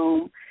hospital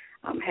room,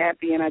 I'm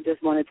happy, and I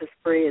just wanted to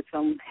spread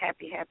some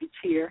happy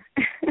cheer.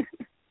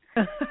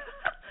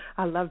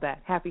 I love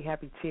that. Happy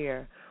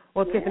cheer.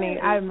 Well, Tiffany,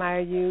 I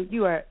admire you.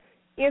 You are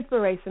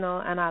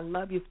inspirational, and I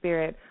love your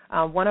spirit.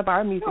 One of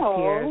our music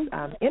peers,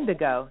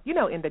 Indigo. You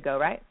know Indigo,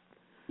 right?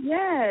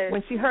 Yes.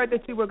 When she heard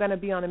that you were going to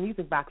be on the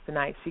Music Box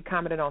tonight, she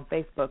commented on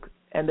Facebook,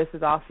 and this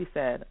is all she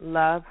said: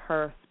 love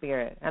her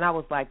spirit. And I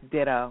was like,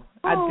 ditto.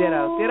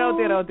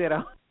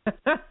 Ditto.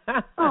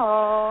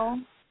 Oh,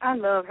 I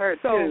love her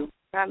too.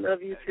 I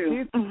love you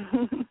too.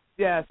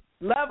 Yes.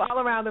 Love all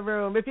around the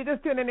room. If you're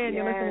just tuning in,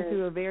 you're listening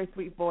to a very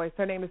sweet voice.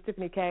 Her name is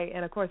Tiffany K.,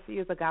 and, of course, she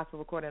is a gospel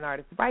recording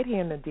artist right here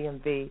in the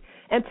DMV.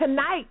 And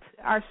tonight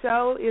our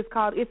show is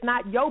called It's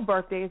Not Your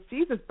Birthday, It's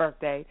Jesus'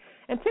 Birthday.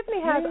 And Tiffany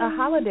has a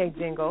holiday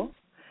jingle.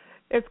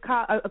 It's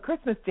called a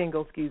Christmas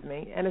jingle,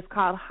 and it's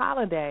called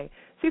Holiday.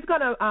 She's going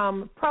to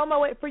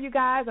promo it for you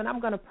guys, and I'm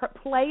going to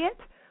play it.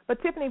 But,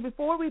 Tiffany,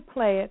 before we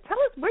play it, tell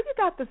us where you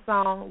got the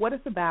song, what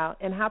it's about,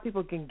 and how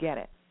people can get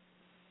it.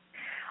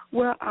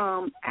 Well,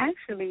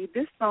 actually,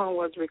 this song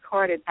was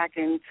recorded back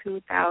in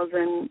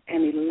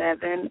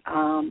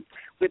 2011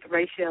 with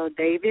Rachel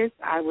Davis.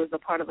 I was a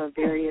part of a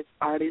various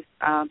artists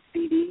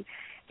CD,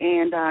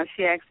 and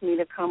she asked me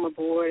to come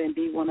aboard and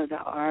be one of the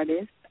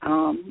artists.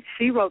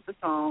 She wrote the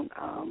song.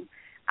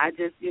 I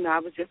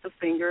was just a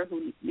singer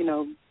who,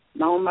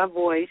 known my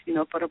voice,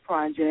 for the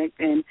project.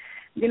 And,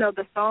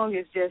 the song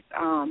is just,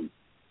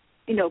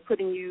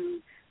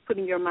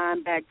 putting your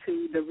mind back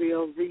to the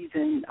real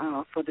reason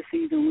for the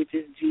season, which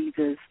is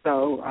Jesus.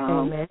 So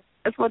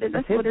that's what it's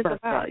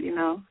about,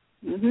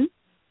 Mhm.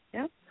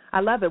 Yeah. I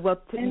love it. Well,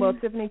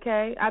 Tiffany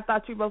K, I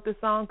thought you wrote this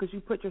song because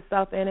you put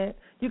yourself in it.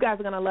 You guys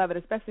are going to love it,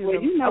 especially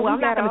I'm not going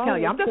to tell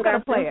you. I'm just going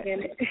to play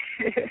it.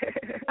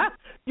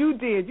 You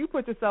did. You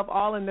put yourself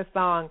all in this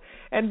song.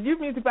 And you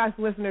Music Box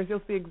listeners,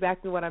 you'll see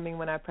exactly what I mean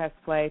when I press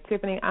play.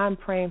 Tiffany, I'm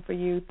praying for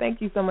you. Thank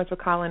you so much for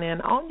calling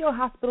in on your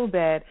hospital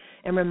bed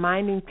and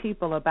reminding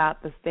people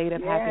about the state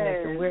of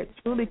happiness and where it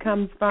truly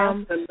comes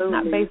from. Absolutely.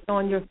 Not based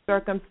on your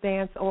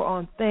circumstance or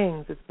on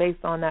things. It's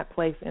based on that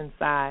place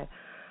inside.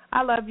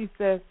 I love you,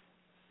 sis.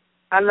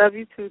 I love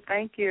you, too.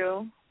 Thank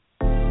you.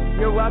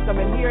 You're welcome.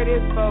 And here it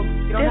is, folks.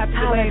 You don't have to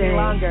delay any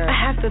longer. I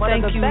have to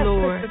thank you,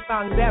 Lord,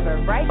 songs ever,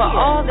 right for here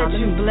all that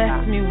you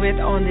blessed me with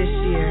on this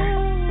year.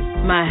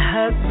 My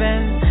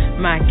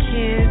husband, my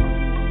kids,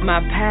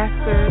 my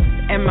pastors,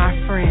 and my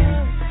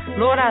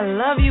friends. Lord, I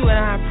love you and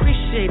I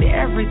appreciate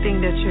everything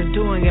that you're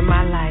doing in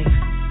my life.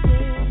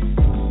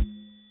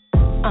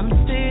 I'm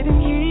sitting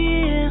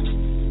here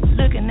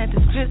looking at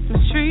this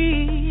Christmas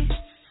tree,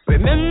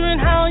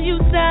 remembering how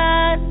you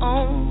died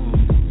on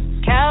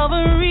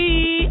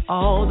Calvary,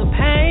 all the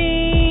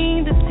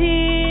pain, the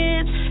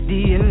tears,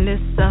 the endless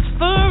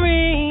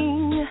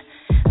suffering.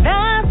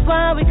 That's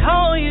why we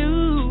call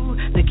you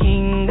the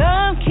King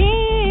of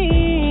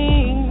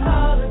Kings.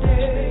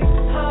 Holiday,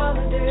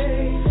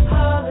 holiday,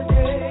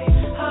 holiday,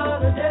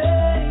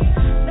 holiday.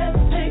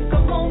 Let's take a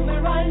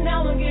moment right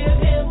now and give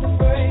him the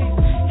praise,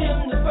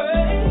 him the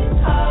praise.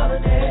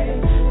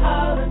 Holiday,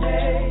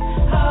 holiday,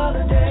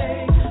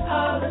 holiday,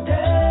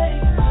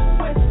 holiday.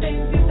 When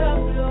things get tough,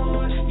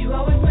 Lord, you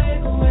always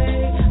make a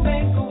way,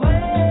 make a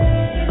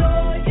way.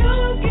 Lord,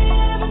 you've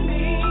given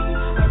me a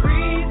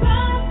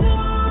reason to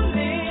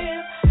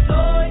live.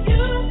 Lord,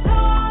 you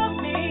taught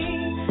me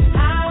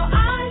how I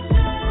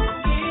should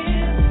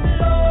give.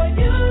 Lord,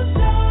 you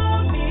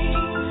showed me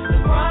the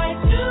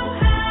price you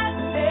had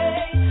to pay.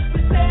 We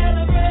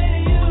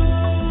celebrate you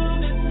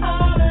this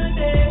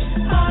holiday,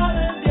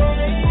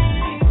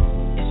 holiday.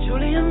 It's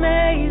truly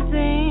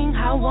amazing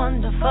how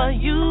wonderful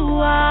you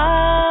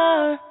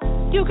are.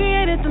 You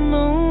created the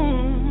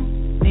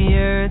moon, the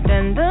earth,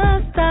 and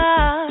the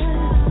stars.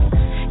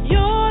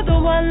 You're the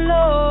one,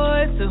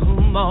 Lord, to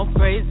whom all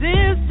praise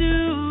is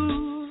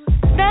due.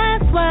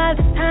 That's why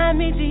this time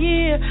each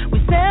year we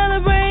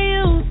celebrate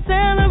you,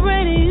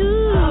 celebrate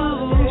you.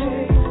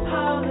 Holiday,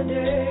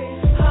 holiday,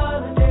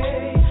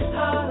 holiday,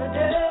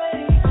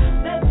 holiday.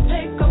 Let's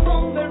take a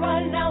moment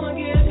right now and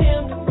give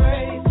him the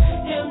praise,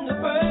 him the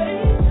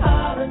praise.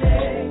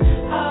 Holiday,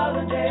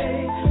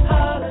 holiday,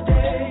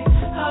 holiday,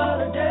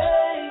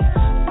 holiday.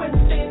 When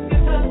things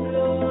get tough,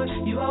 Lord,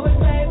 you always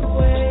make a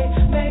way,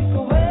 make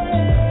a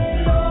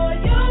way.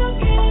 Lord,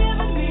 you've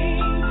given me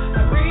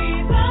a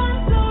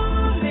reason to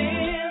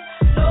live.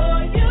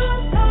 Lord, you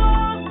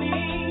taught me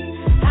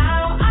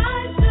how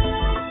I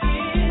should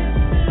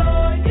give.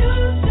 Lord, you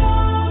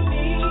showed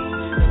me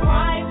the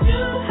price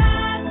you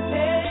had to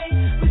pay.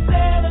 We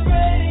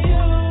celebrate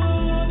you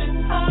this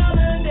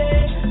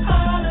holiday,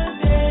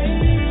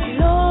 holiday.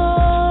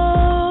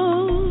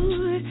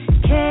 Lord,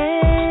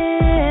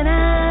 can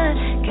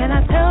I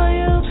tell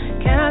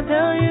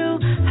you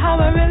how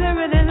I really,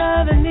 really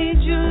love and need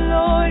you,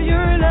 Lord?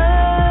 Your love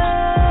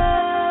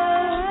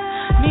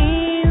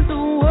means the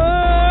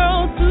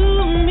world to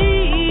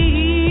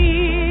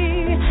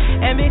me,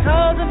 and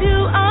because of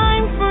you,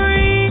 I'm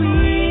free.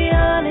 We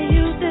honor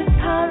you this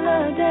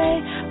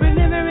holiday,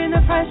 remembering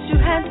the price you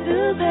had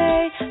to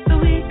pay, so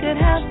we could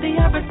have the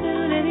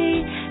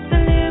opportunity to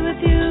live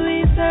with you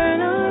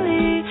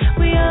eternally.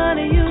 We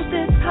honor you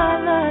this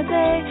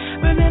holiday,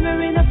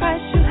 remembering the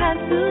price you had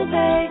to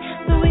pay,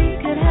 so we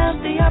could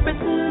have the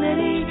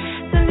opportunity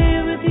to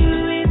live with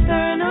you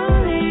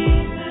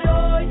eternally.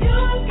 Lord,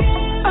 you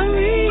give a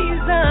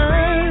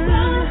reason.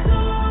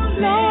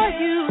 Lord,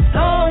 you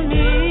told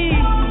me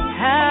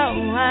how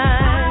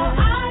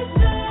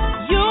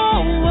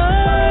your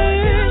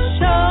word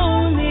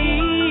showed me.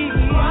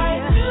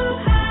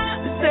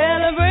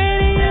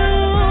 Celebrating you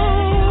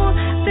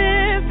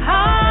this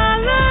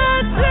holiday.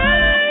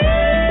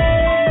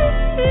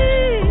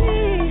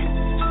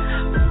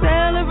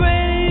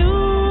 Celebrating you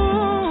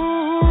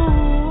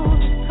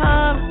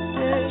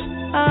holiday.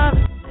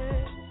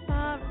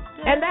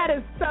 And that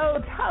is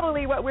so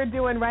totally what we're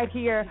doing right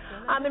here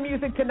on the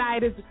music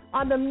tonight is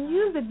on the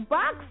Music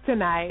Box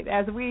tonight,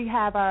 as we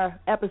have our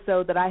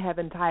episode that I have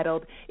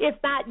entitled "It's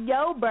Not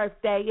Your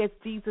Birthday, It's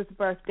Jesus'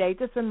 Birthday."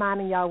 Just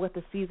reminding y'all what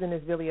the season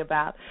is really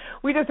about.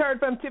 We just heard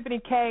from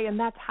Tiffany K, and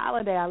that's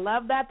Holiday. I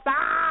love that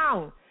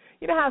song.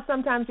 You know how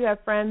sometimes you have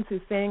friends who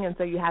sing, and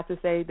so you have to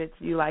say that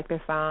you like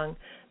their song?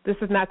 This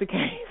is not the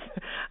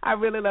case. I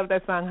really love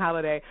that song,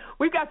 Holiday.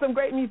 We've got some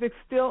great music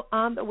still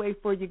on the way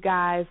for you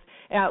guys.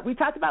 We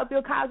talked about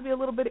Bill Cosby a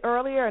little bit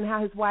earlier and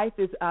how his wife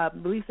is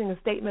releasing a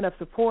statement of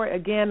support.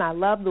 Again, I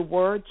love the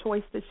word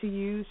choice that she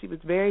used. She was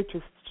very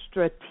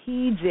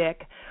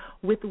strategic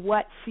with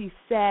what she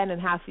said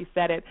and how she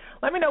said it.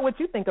 Let me know what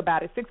you think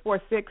about it,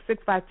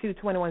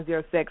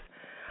 646-652-2106.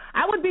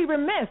 I would be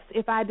remiss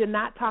if I did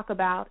not talk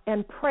about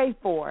and pray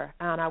for,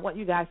 and I want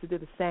you guys to do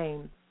the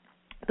same,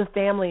 the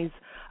families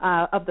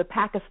of the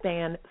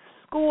Pakistan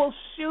school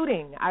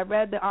shooting. I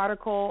read the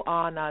article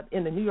on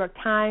in the New York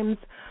Times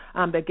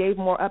that gave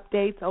more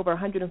updates, over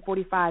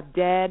 145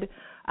 dead.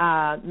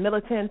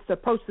 Militants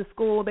approached the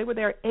school. They were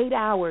there 8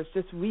 hours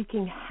just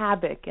wreaking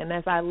havoc. And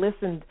as I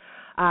listened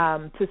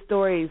to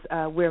stories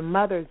where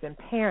mothers and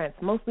parents,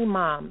 mostly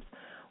moms,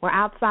 were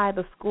outside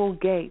the school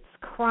gates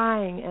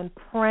crying and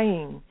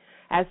praying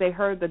as they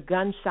heard the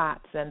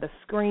gunshots and the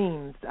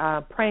screams,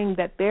 praying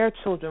that their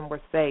children were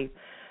safe.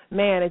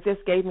 Man, it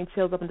just gave me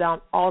chills up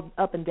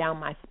and down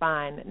my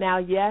spine. Now,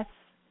 yes,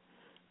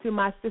 to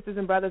my sisters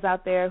and brothers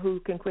out there who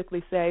can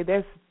quickly say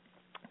there's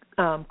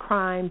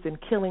crimes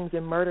and killings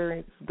and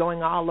murders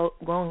going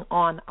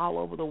on all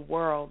over the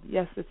world.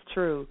 Yes, it's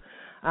true.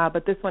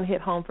 But this one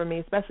hit home for me,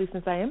 especially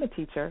since I am a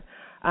teacher,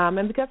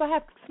 and because I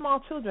have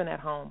small children at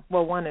home.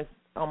 Well, one is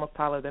almost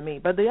taller than me,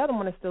 but the other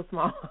one is still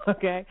small.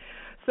 Okay,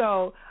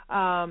 so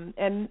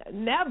and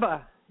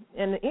never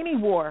in any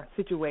war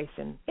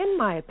situation, in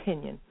my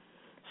opinion,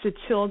 should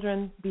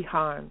children be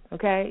harmed,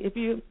 okay? If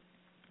you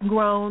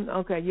grown,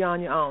 okay, you're on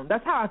your own.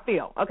 That's how I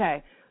feel,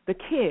 okay? The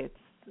kids,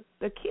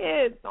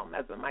 don't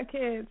mess with my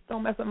kids.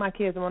 Don't mess with my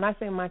kids. And when I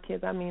say my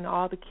kids, I mean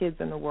all the kids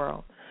in the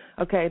world,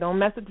 okay? Don't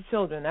mess with the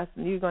children.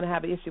 You're going to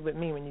have an issue with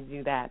me when you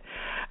do that.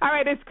 All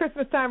right, it's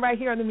Christmas time right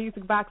here on the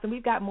Music Box, and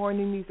we've got more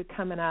new music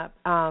coming up.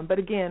 But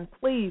again,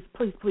 please,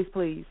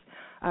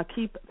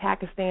 keep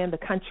Pakistan, the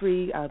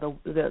country,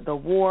 the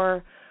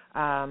war,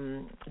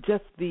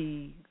 just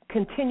the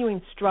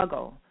continuing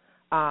struggle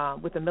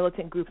with the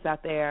militant groups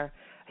out there,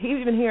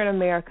 even here in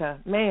America,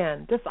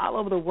 man, just all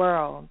over the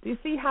world. Do you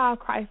see how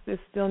Christ is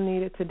still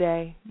needed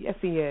today? Yes,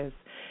 he is.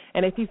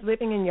 And if he's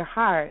living in your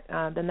heart,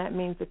 then that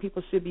means that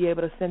people should be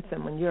able to sense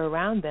him when you're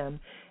around them,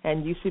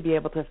 and you should be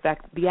able to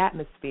affect the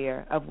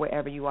atmosphere of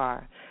wherever you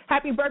are.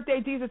 Happy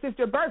birthday, Jesus. It's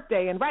your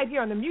birthday, and right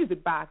here on the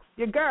Music Box,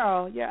 your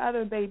girl, your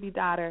other baby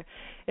daughter,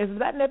 is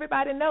letting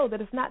everybody know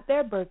that it's not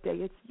their birthday,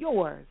 it's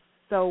yours.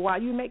 So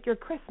while you make your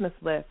Christmas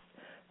list,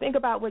 think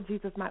about what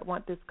Jesus might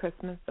want this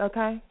Christmas,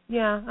 okay?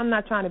 Yeah, I'm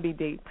not trying to be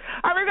deep.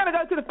 All right, we're going to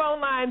go to the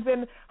phone lines,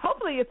 and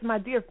hopefully it's my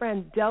dear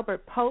friend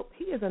Delbert Pope.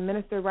 He is a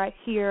minister right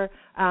here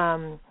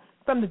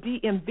from the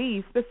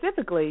DMV,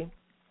 specifically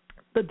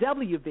the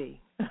WV.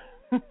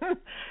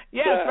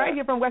 Yes, right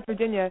here from West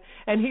Virginia,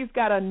 and he's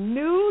got a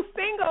new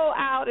single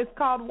out. It's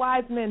called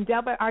Wise Men.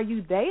 Delbert, are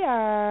you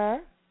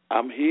there?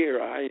 I'm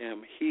here. I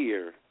am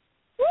here.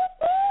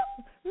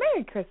 Woo-hoo.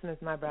 Merry Christmas,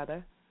 my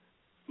brother.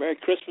 Merry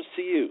Christmas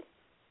to you.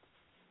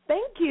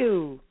 Thank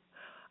you.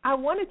 I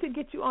wanted to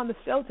get you on the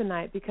show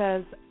tonight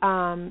because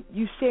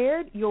you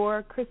shared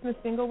your Christmas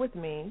single with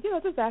me,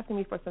 just asking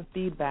me for some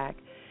feedback.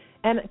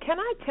 And can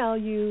I tell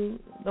you,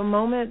 the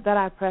moment that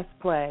I pressed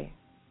play,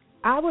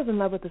 I was in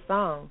love with the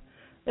song.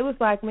 It was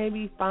like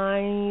maybe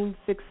 5-6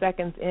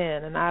 seconds in,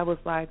 and I was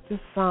like,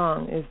 this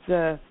song is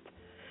just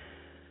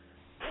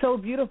so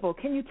beautiful.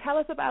 Can you tell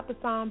us about the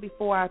song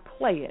before I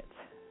play it?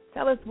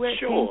 Tell us where it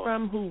came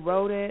from, who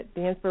wrote it,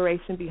 the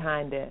inspiration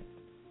behind it.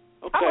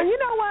 Okay. Oh, and you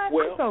know what?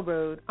 Well,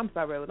 I'm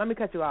so rude. Let me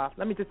cut you off.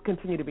 Let me just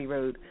continue to be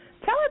rude.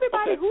 Tell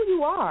everybody who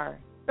you are.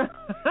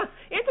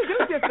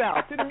 Introduce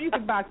yourself to the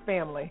Music Box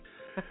family.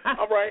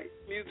 All right,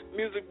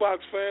 Music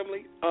Box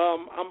family.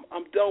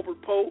 I'm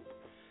Delbert Pope,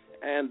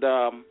 and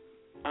I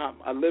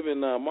live in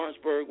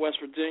Martinsburg,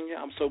 West Virginia.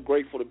 I'm so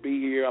grateful to be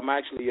here. I'm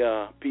actually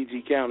a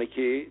PG County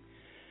kid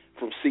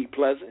from Seat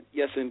Pleasant.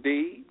 Yes,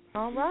 indeed.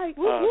 All right.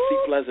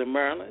 Seat Pleasant,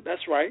 Maryland.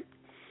 That's right.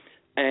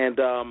 And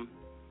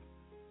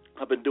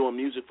I've been doing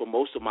music for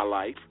most of my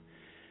life.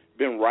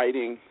 Been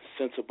writing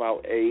since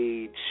about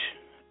age,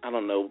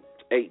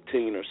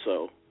 18 or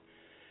so.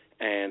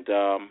 And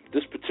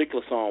this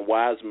particular song,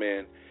 Wise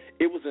Men,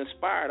 it was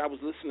inspired. I was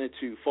listening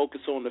to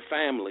Focus on the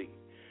Family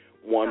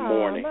one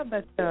morning. I love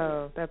that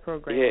show, that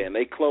program. Yeah, and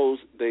they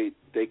closed the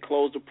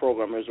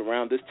program. It was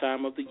around this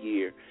time of the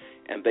year,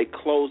 and they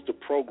closed the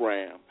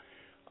program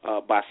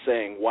by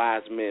saying,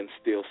 "Wise men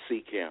still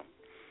seek Him,"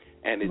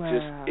 and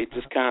it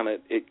just kind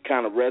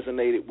of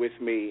resonated with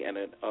me. And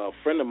a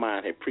friend of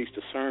mine had preached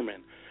a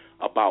sermon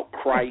about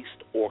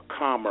Christ or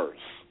commerce,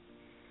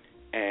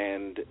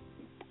 and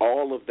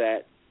all of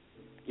that,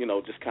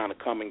 just kind of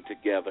coming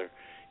together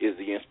is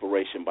the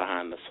inspiration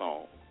behind the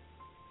song.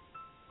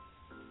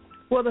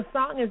 Well, the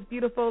song is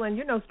beautiful, and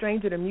you're no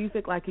stranger to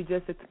music, like you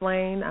just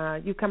explained.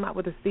 You've come out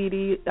with a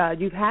CD.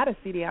 You've had a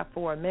CD out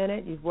for a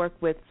minute. You've worked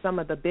with some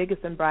of the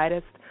biggest and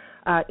brightest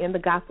in the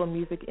gospel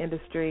music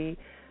industry.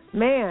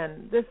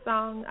 Man, this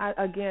song,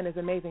 again, is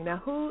amazing.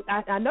 Now,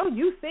 I know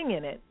you sing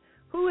in it.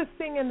 Who is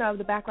singing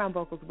the background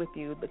vocals with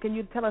you? Can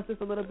you tell us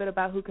just a little bit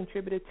about who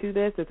contributed to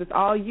this? Is this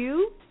all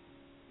you?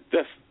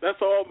 That's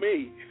all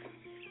me.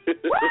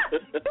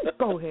 What?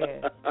 Go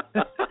ahead.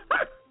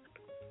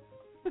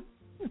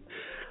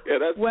 Yeah,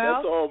 that's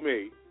all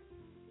me.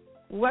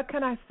 What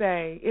can I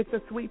say? It's a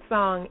sweet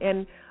song.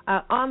 And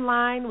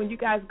online, when you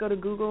guys go to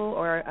Google,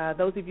 or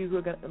those of you who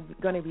are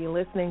going to be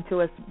listening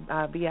to us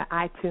via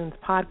iTunes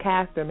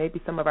podcast, or maybe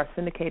some of our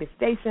syndicated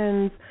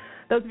stations,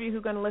 those of you who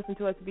are going to listen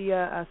to us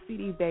via a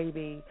CD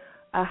Baby,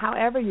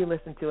 however you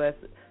listen to us,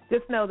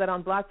 just know that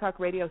on Blog Talk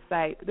Radio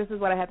site, this is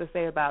what I had to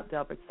say about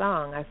Delbert's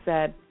song. I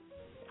said,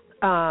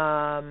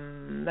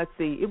 let's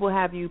see, it will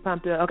have you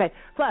pumped up. Okay,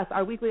 plus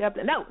our weekly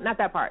update. No, not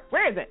that part.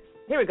 Where is it?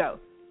 Here we go.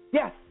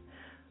 Yes.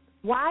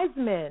 Wise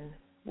men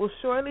will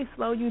surely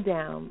slow you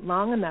down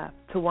long enough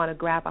to want to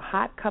grab a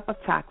hot cup of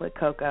chocolate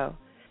cocoa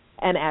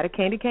and add a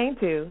candy cane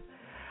too,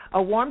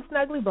 a warm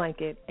snuggly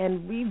blanket,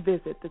 and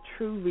revisit the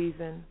true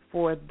reason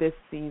for this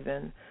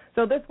season.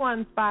 So this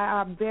one's by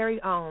our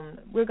very own,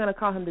 we're going to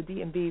call him the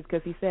D&Bs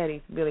because he said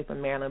he's really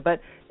from Maryland.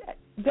 But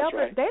Delbert,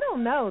 right, they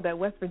don't know that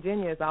West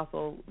Virginia is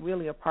also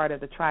really a part of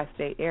the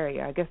tri-state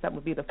area. I guess that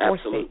would be the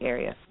four-state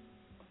area.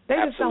 They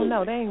just don't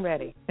know. They ain't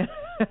ready.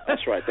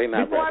 That's right. They're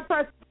not ready.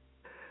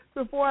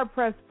 Before I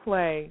press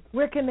play,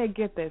 where can they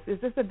get this? Is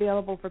this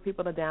available for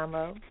people to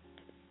download?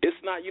 It's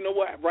not. You know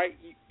what? Right?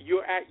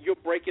 You're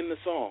breaking the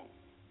song.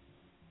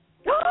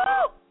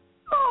 Oh,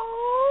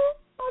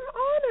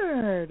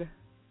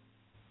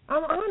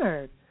 I'm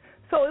honored.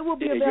 So it will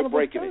be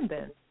available soon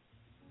then.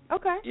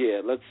 Okay.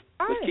 Yeah. Let's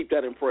keep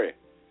that in prayer.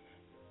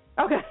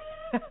 Okay.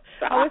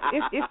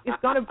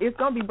 It's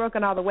gonna be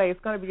broken all the way. It's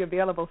gonna be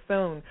available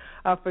soon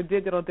for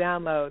digital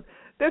download.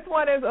 This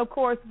one is, of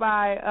course,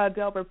 by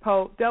Delbert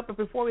Pope. Delbert,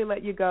 before we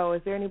let you go,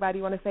 is there anybody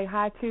you want to say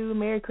hi to?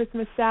 Merry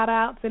Christmas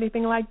shout-outs,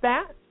 anything like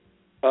that?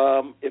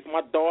 If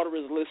my daughter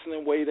is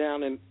listening way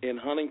down in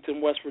Huntington,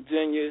 West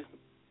Virginia,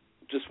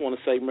 just want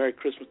to say Merry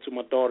Christmas to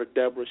my daughter,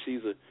 Deborah.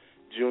 She's a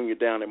junior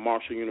down at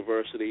Marshall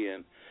University,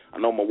 and I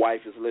know my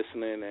wife is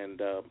listening,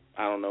 and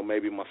I don't know,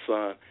 maybe my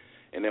son.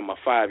 And then my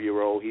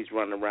 5-year-old, he's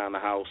running around the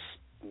house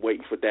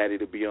waiting for Daddy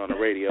to be on the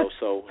radio.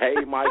 So,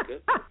 hey, Micah.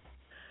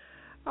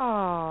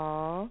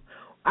 Aww.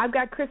 I've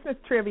got Christmas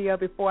trivia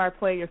before I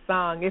play your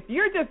song. If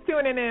you're just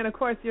tuning in, of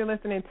course, you're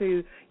listening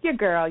to your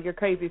girl, your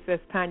crazy sis,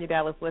 Tanya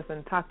Dallas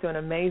Listen, talk to an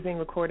amazing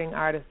recording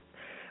artist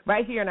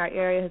right here in our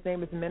area. His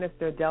name is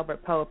Minister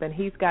Delbert Pope, and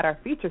he's got our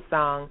feature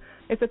song.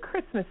 It's a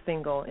Christmas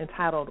single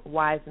entitled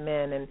Wise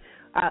Men. And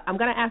I'm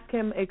going to ask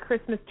him a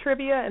Christmas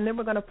trivia, and then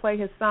we're going to play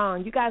his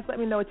song. You guys let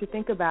me know what you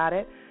think about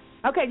it.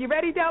 Okay, you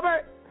ready,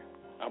 Delbert?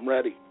 I'm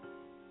ready.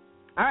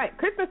 All right,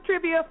 Christmas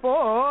trivia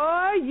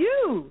for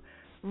you.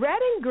 Red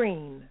and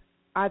green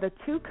are the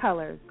two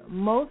colors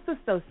most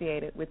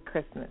associated with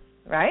Christmas,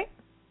 right?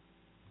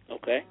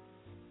 Okay.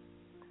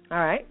 All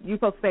right. You're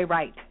supposed to say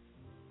right.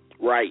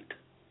 Right.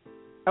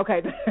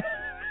 Okay.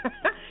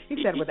 You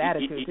said it with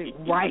attitude, too.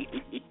 Right.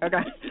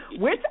 Okay.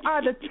 Which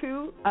are the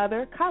two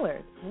other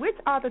colors? Which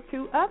are the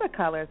two other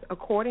colors,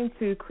 according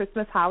to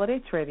Christmas holiday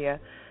trivia,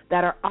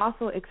 that are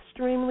also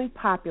extremely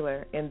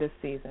popular in this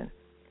season?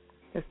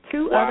 There's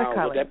two other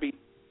colors.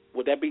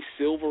 Would that be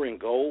silver and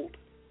gold?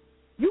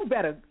 You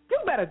better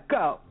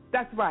go.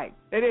 That's right.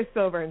 It is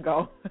silver and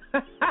gold.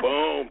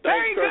 Boom.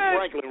 Thanks, Kirk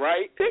Franklin,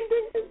 right? Ding,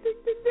 ding, ding, ding,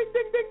 ding, ding,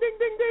 ding, ding, ding,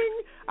 ding,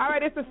 ding. All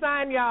right, it's a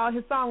sign, y'all.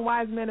 His song,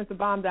 Wise Men, is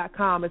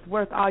thebomb.com. It's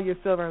worth all your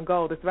silver and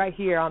gold. It's right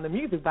here on the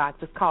music box.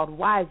 It's called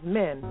Wise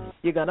Men.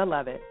 You're going to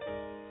love it.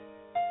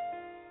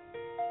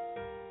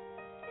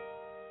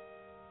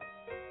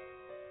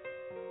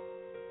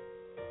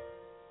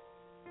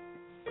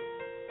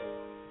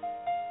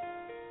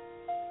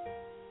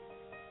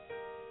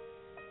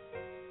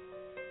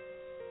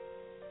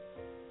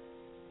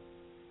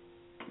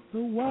 The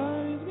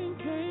wise men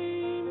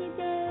came to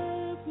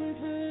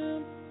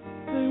Bethlehem.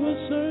 They were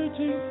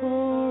searching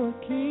for a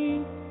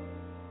king.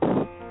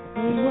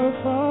 They were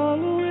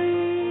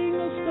following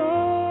a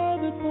star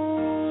that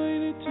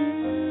pointed to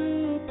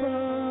a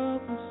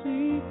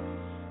prophecy.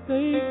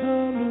 They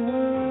come to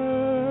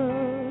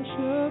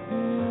worship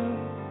him,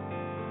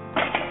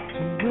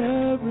 to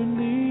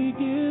reverently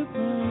give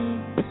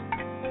thanks,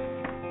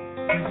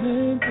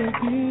 present their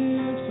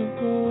gifts of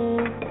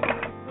gold,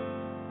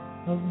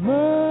 of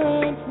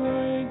myrrh and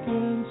frankincense.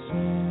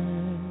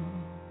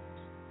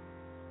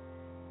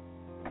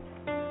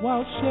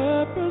 While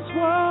shepherds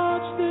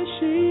watched their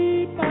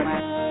sheep by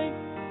night,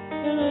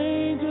 an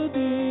angel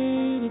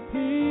did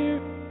appear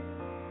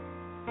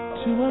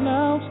to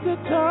announce the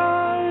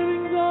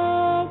tidings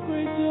of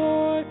great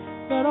joy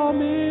that all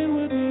men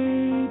would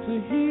need to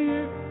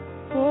hear.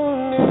 For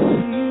unto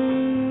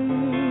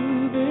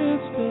you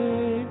this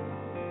day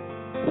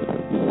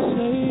the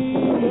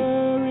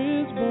Savior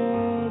is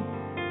born.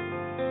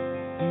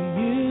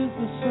 He is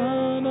the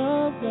Son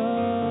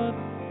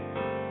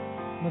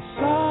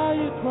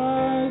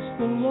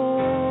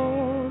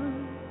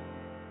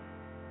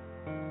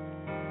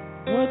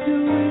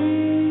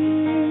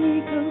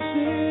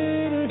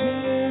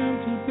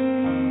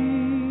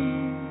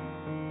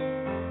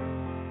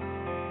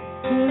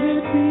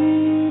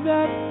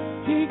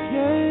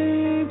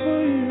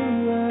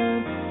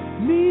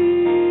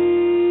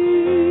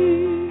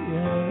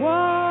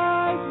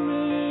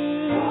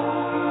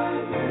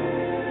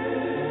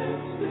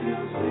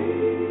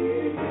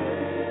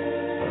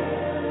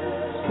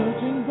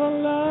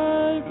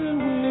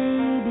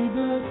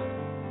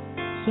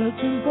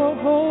searching for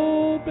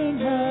hope and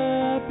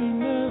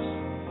happiness,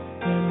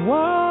 and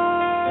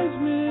wise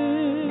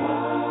men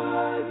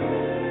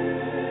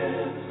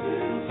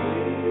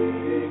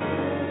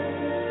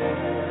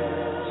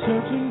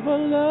searching for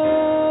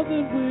love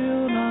that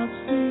will not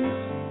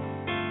cease,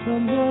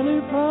 comes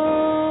only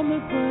from the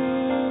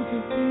Prince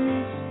of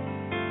Peace,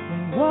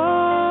 and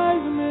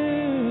wise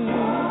men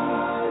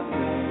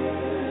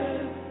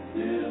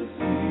still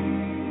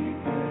seek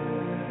Him.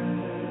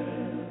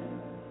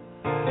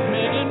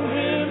 Men and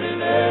women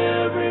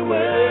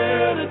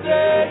everywhere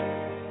today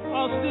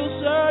are still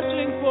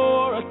searching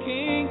for a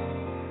king.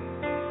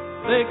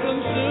 They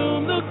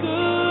consume the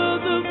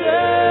goods of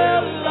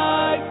daily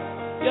life,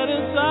 yet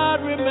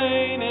inside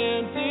remain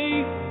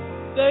empty.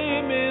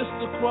 They miss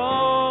the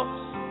cross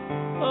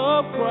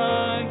of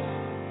Christ,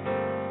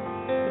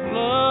 the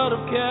blood of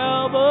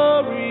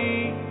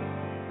Calvary,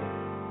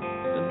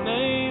 the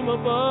name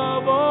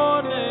above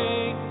all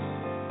names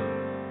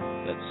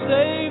that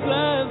saves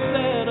and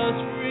set us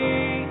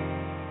free.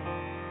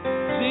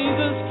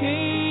 Jesus,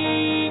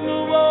 King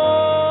of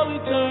all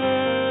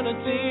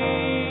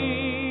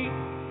eternity,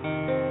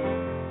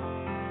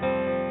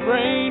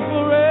 reign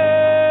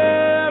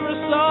forever,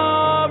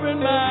 sovereign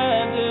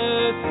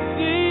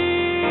majesty,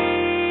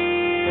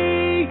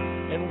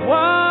 and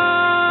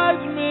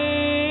wise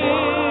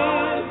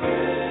men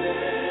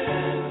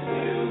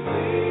still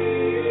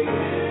seek Him.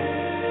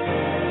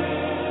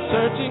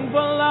 Searching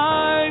for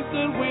life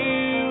that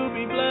will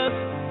be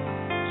blessed,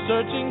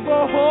 searching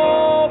for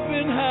hope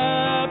and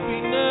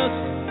happiness,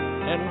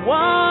 and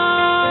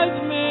wise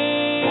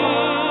men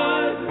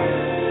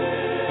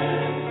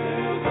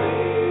still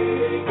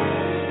seek Him.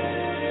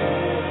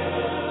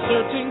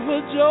 Searching for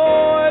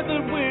joy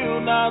that will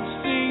not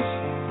cease,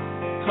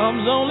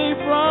 comes only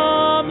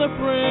from the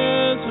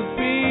Prince of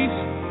Peace,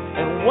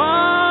 and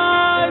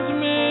wise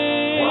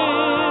men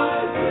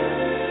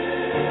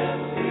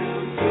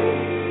still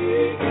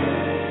seek Him.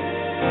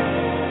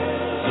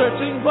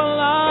 Searching for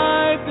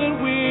life that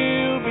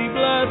will be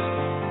blessed,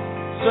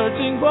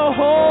 searching for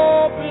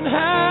hope and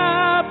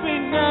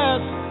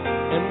happiness,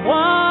 and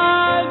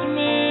wise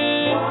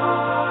men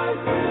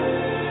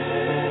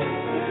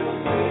still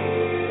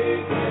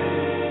seek Him.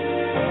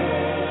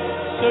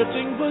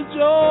 Searching for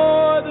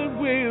joy that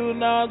will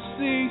not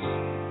cease,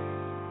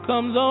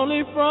 comes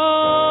only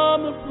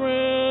from the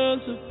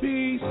Prince of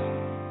Peace.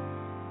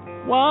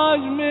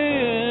 Wise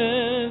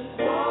men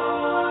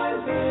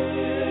still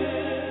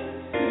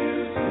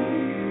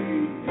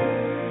seek Him.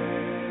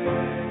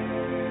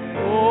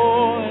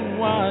 Oh, and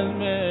wise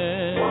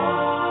men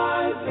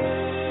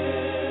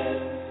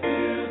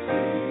still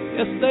seek Him.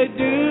 Yes, they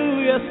do,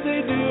 yes,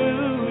 they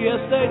do, yes,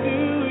 they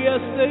do,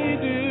 yes, they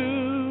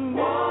do.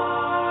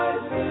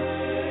 Wise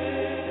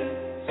men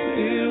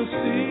still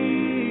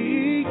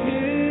seek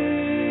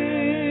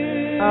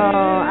Him. Oh,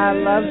 I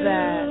love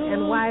that.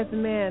 And wise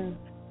men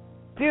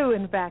do,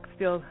 in fact,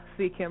 still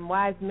seek Him.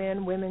 Wise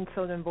men, women,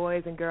 children,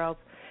 boys, and girls.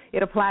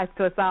 It applies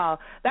to us all.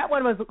 That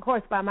one was, of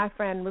course, by my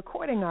friend,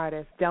 recording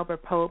artist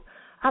Delbert Pope.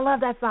 I love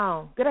that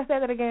song. Did I say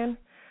that again?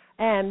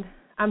 And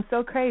I'm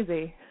so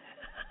crazy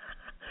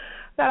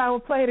that I will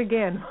play it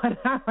again, but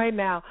not right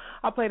now.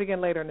 I'll play it again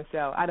later in the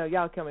show. I know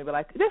y'all kill me, but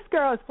like, this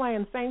girl is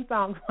playing the same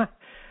songs.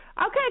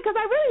 Okay, because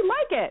I really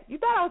like it. You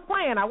thought I was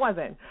playing. I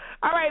wasn't.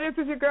 All right, this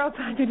is your girl,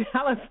 Tanya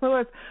Dallas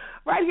Lewis,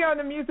 right here on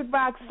the Music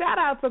Box.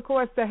 Shout-outs, of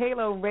course, to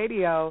Halo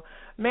Radio.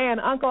 Man,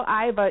 Uncle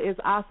Iva is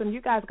awesome.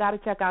 You guys got to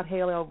check out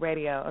Halo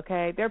Radio,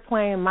 okay? They're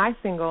playing my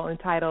single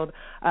entitled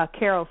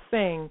Carol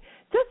Sing.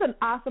 Just an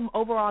awesome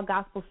overall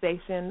gospel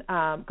station,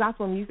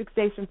 gospel music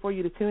station for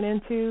you to tune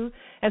into.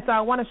 And so I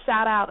want to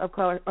shout out, of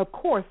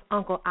course,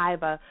 Uncle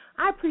Iva.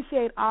 I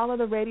appreciate all of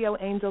the radio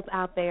angels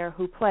out there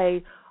who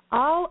play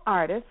all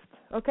artists,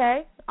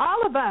 okay?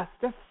 All of us.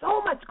 There's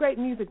so much great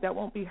music that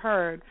won't be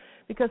heard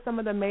because some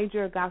of the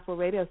major gospel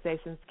radio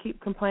stations keep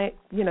playing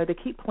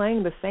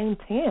the same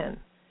 10.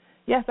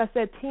 Yes, I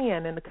said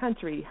 10 in the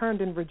country,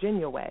 Herndon,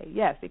 Virginia way.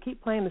 Yes, they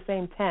keep playing the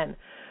same 10.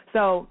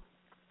 So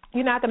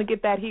you're not going to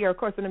get that here. Of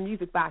course, in the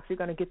Music Box, you're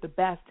going to get the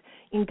best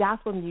in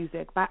gospel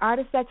music by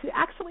artists that you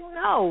actually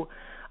know.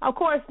 Of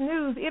course,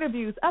 news,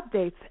 interviews,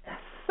 updates,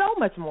 so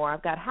much more.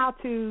 I've got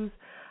how-tos.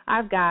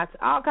 I've got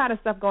all kind of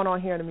stuff going on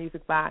here in the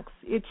Music Box.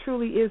 It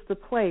truly is the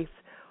place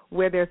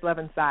where there's love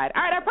inside.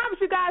 All right, I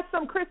promised you guys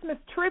some Christmas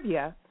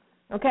trivia,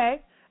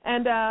 okay?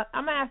 And I'm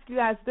going to ask you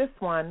guys this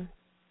one.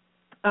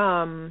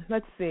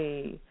 Let's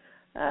see.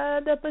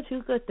 Of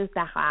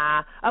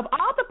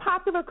all the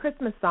popular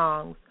Christmas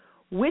songs,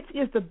 which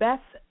is the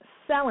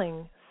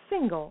best-selling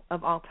single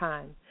of all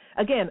time?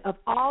 Again, of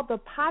all the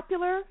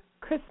popular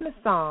Christmas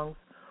songs,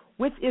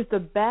 which is the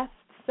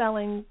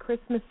best-selling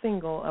Christmas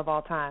single of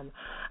all time?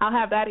 I'll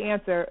have that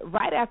answer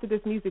right after this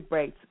music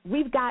break.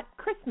 We've got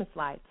Christmas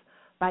Lights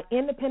by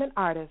independent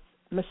artist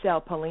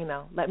Michelle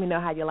Polino. Let me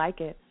know how you like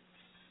it.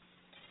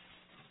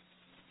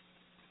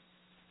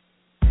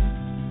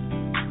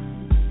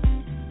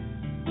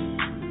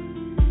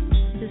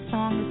 This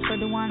song is for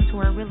the ones who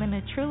are willing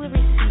to truly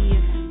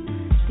receive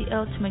the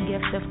ultimate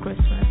gift of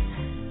Christmas.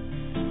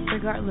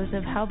 regardless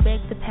of how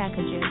big the package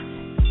is.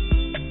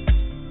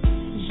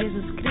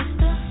 Jesus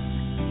Cristo,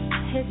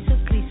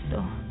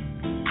 Jesucristo,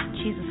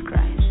 Jesus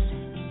Christ.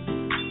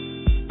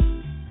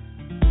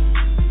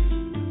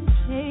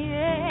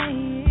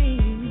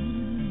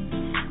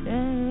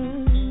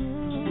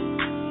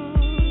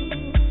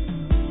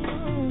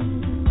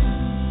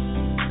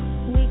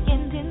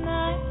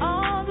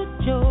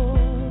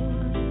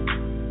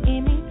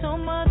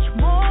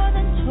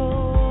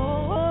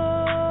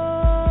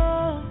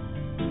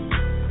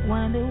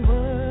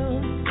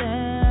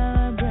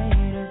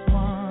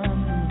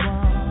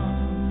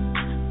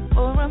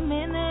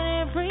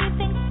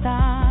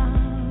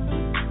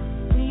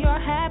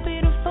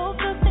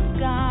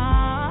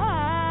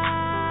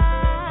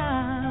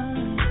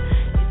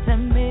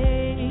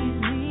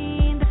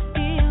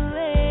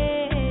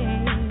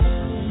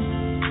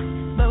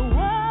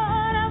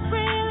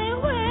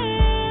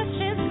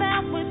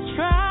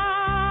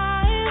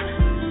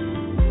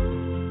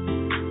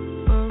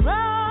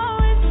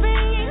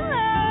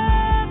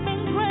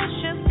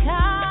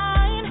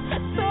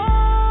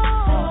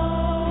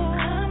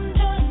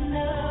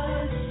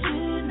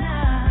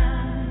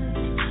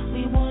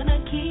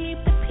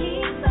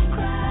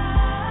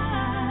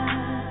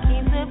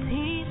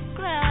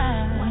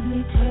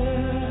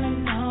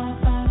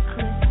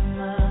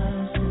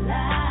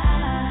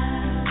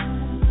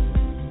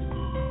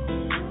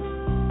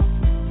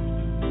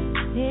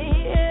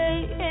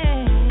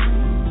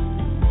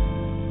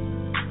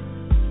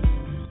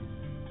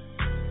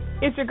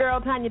 It's your girl,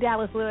 Tanya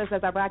Dallas Lewis,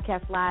 as I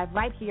broadcast live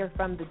right here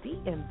from the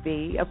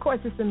DMV. Of course,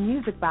 it's the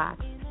Music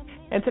Box.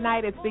 And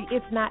tonight it's the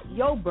It's Not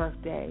Your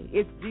Birthday,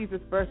 It's Jesus'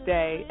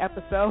 Birthday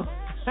episode.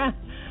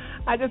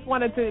 I just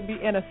wanted to be,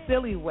 in a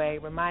silly way,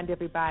 remind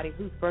everybody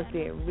whose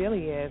birthday it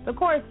really is. Of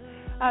course,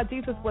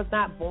 Jesus was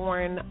not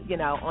born,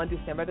 on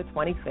December the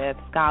 25th.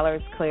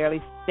 Scholars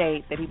clearly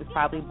state that he was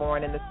probably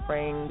born in the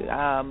spring,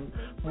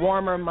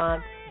 warmer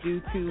months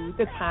due to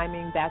the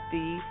timing that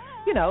the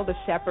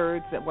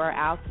shepherds that were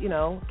out,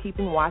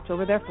 keeping watch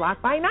over their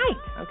flock by night,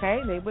 okay?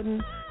 They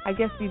wouldn't, I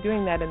guess, be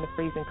doing that in the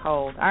freezing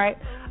cold. All right.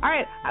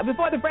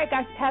 Before the break,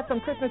 I had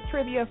some Christmas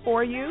trivia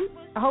for you.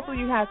 Hopefully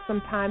you had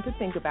some time to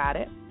think about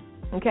it,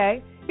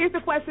 okay? Here's the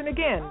question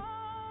again.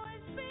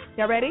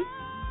 Y'all ready?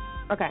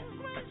 Okay.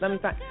 Let me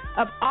find.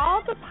 Of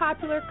all the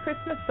popular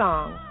Christmas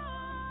songs,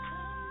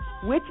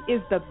 which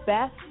is the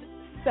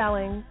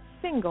best-selling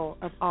single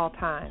of all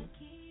time?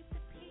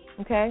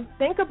 Okay,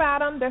 think about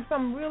them. There's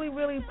some really,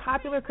 really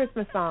popular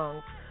Christmas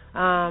songs.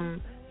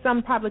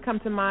 Some probably come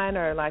to mind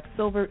are like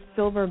Silver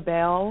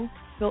Bells.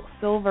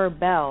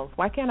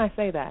 Why can't I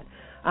say that?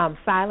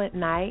 Silent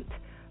Night.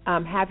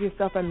 Have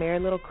Yourself a Merry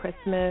Little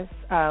Christmas.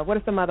 What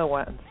are some other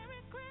ones?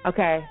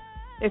 Okay,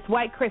 it's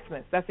White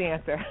Christmas. That's the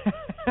answer.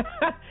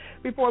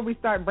 Before we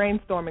start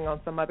brainstorming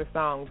on some other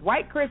songs,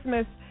 White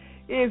Christmas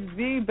is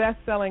the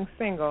best-selling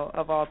single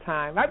of all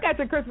time. I've got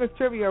your Christmas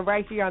trivia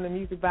right here on the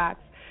Music Box.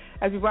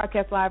 As we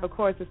broadcast live, of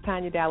course, it's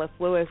Tanya Dallas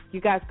Lewis. You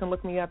guys can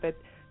look me up at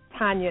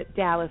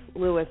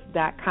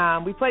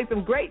TanyaDallasLewis.com. We played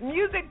some great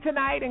music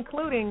tonight,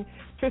 including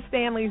Trish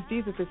Stanley's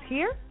Jesus Is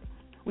Here.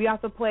 We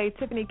also played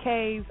Tiffany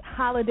K's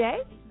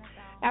Holiday.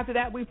 After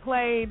that, we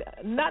played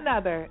none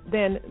other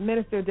than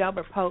Minister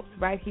Delbert Pope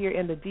right here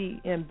in the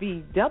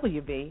DMV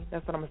WB.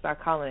 That's what I'm going to start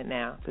calling it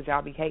now, because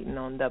y'all be hating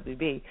on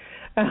WB.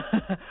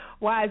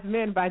 Wise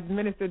Men by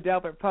Minister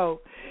Delbert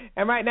Pope.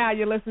 And right now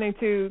you're listening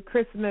to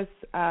Christmas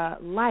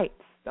Lights.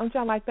 Don't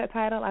y'all like that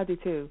title? I do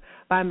too.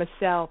 By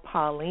Michelle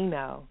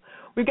Paulino.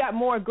 We've got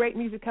more great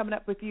music coming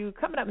up with you.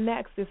 Coming up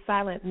next is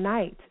Silent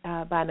Night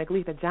by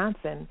Nagleitha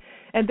Johnson.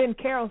 And then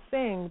Carol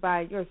Sing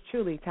by yours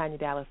truly, Tanya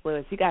Dallas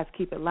Lewis. You guys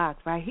keep it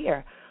locked right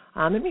here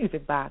on the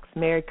Music Box.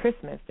 Merry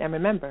Christmas. And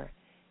remember,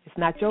 it's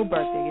not your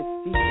birthday,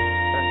 it's Jesus' birthday.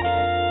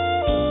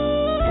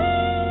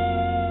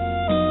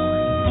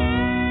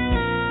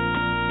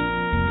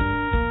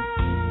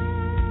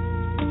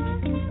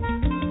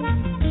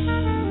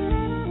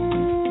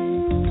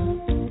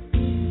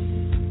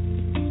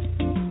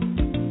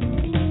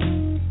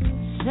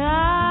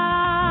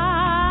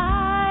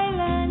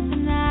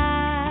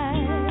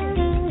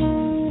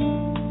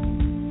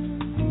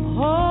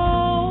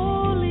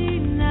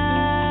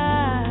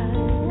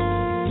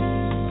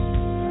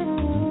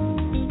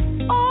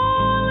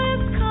 All is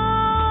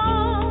calm.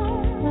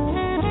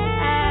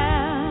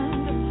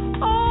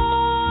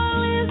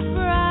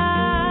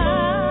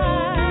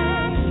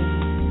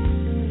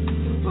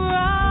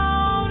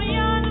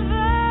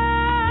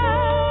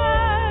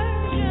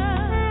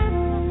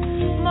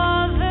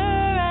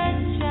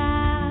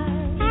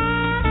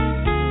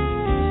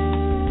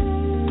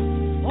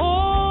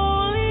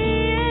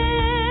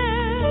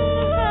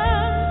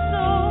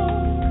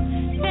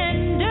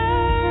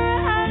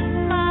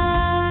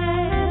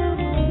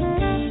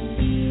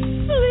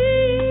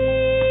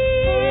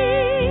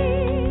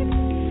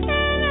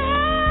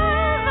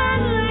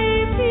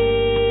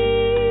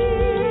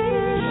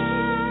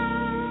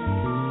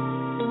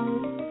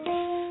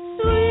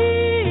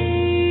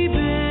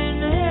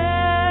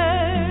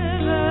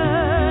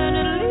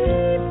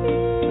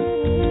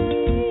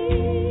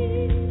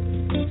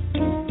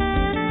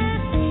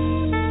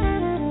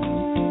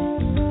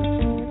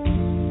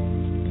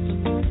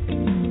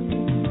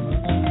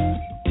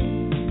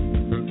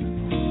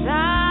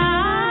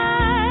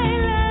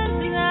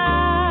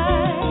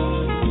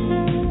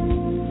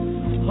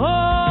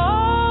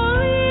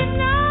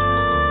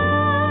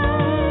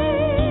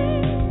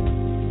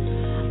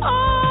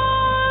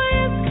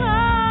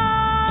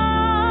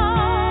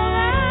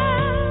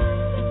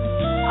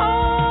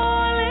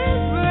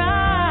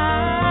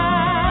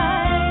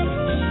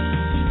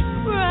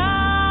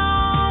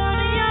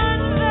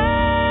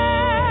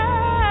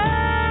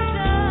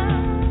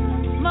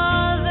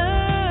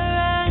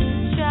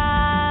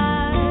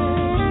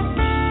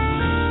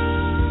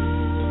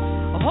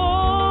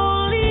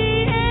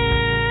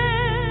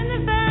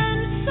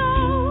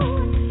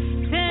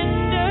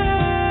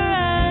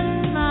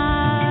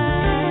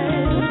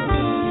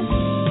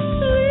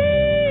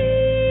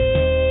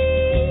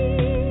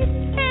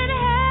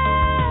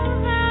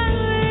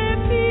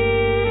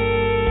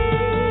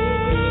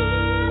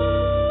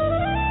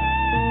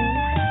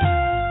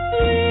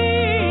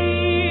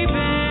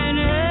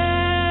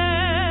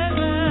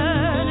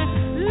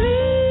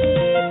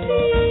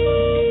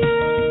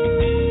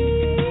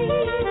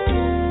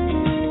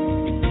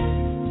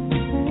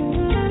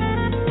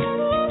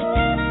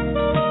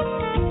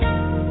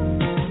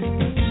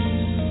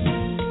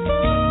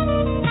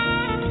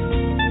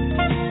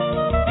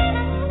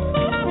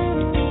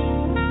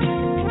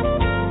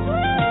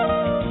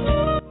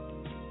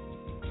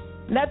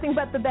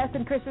 nothing but the best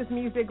in Christmas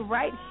music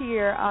right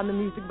here on the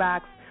Music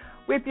Box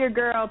with your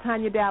girl,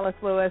 Tanya Dallas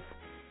Lewis.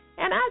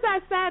 And as I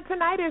said,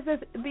 tonight is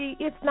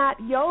it's not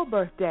your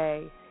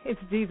birthday, it's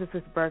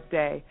Jesus'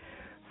 birthday.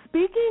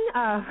 Speaking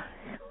of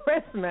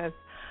Christmas,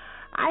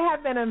 I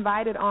have been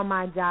invited on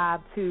my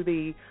job to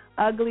the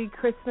Ugly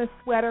Christmas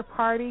Sweater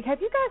Party.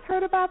 Have you guys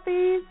heard about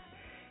these?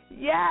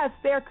 Yes,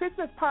 they're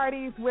Christmas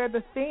parties where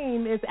the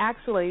theme is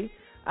actually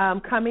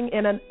coming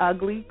in an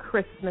ugly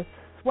Christmas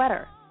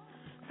sweater.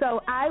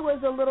 So I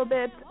was a little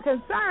bit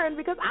concerned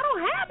because I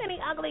don't have any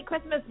ugly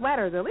Christmas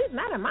sweaters, at least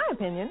not in my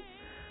opinion.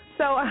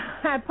 So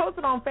I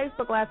posted on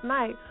Facebook last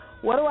night,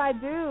 what do I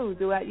do?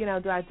 Do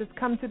I just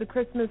come to the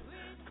Christmas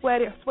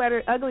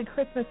sweater ugly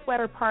Christmas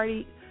sweater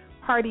party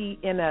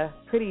in a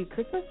pretty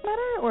Christmas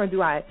sweater, or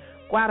do I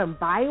go out and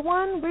buy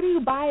one? Where do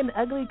you buy an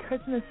ugly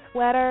Christmas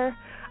sweater?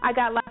 I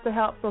got lots of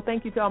help, so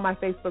thank you to all my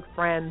Facebook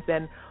friends.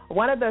 And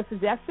one of the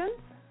suggestions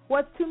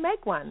was to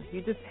make one.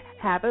 You just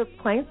have a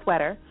plain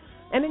sweater,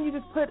 and then you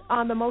just put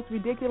on the most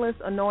ridiculous,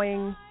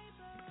 annoying,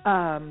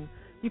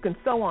 you can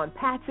sew on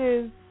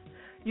patches,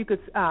 you could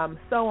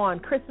sew on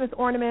Christmas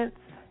ornaments,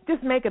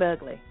 just make it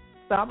ugly.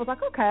 So I was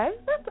like, okay,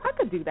 I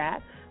could do that.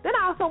 Then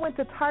I also went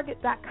to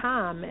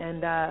Target.com,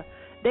 and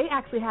they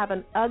actually have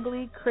an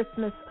ugly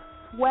Christmas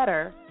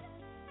sweater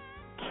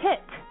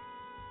kit.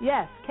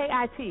 Yes,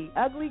 KIT,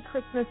 ugly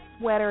Christmas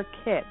sweater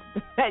kit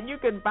that you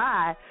can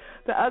buy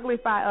to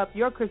uglify up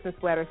your Christmas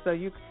sweater so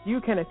you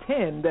can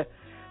attend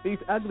these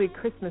ugly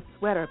Christmas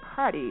sweater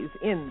parties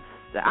in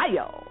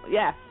style.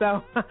 Yes,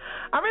 so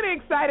I'm really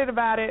excited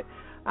about it.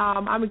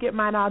 I'm going to get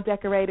mine all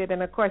decorated,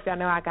 and, of course, I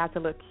know I got to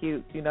look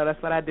cute. You know,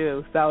 that's what I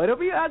do. So it'll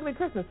be an ugly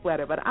Christmas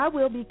sweater, but I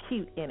will be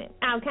cute in it.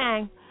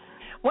 Okay.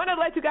 Want to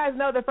let you guys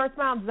know that First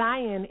Mount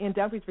Zion in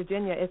Dumfries,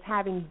 Virginia is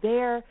having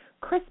their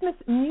Christmas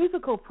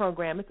musical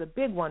program. It's a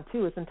big one,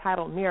 too. It's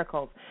entitled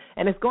Miracles,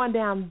 and it's going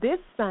down this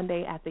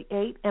Sunday at the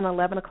 8 and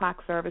 11 o'clock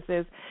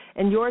services,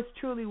 and yours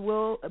truly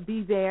will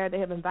be there. They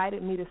have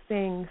invited me to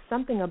sing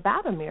something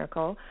about a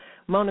miracle.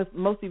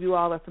 Most of you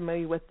all are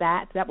familiar with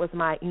that. That was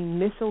my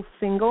initial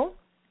single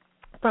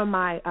from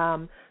my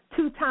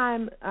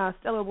two-time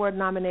Stellar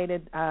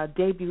Award-nominated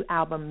debut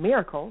album,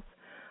 Miracles.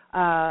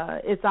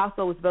 It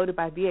also was voted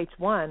by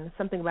VH1,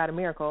 Something About a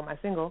Miracle, my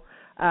single,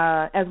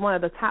 as one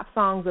of the top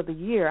songs of the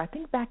year, I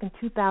think back in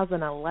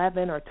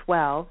 2011 or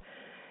 12.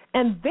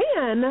 And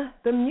then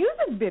the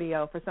music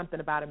video for Something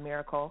About a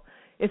Miracle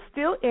is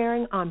still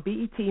airing on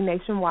BET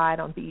nationwide,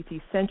 on BET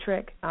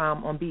Centric,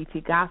 on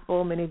BET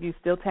Gospel. Many of you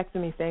still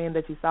texting me saying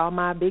that you saw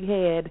my big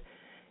head.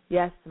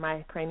 Yes,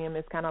 my cranium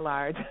is kind of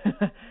large.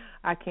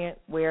 I can't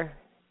wear,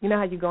 you know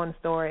how you go in the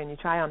store and you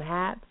try on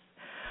hats?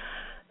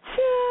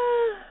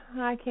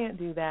 I can't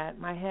do that.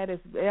 My head is,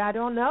 I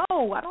don't know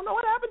what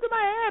happened to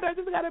my head.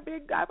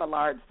 I have a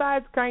large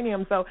size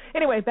cranium. So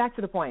anyway, back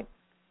to the point.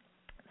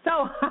 So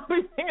I'll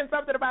be singing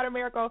Something About a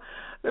Miracle.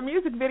 The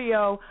music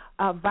video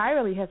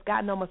virally has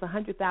gotten almost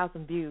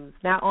 100,000 views.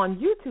 Now on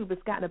YouTube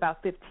it's gotten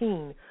about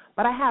 15,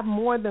 but I have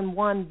more than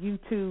one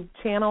YouTube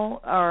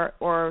channel or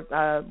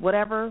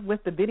whatever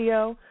with the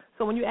video.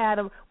 So when you add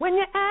them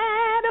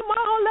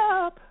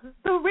all up,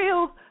 the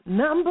real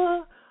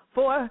number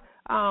for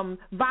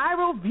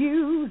viral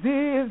views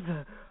is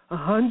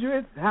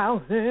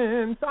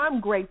 100,000. So I'm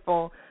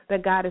grateful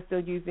that God is still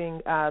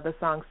using the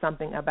song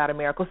Something About a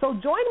Miracle. So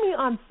join me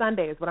on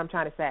Sunday is what I'm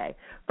trying to say.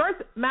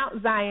 First,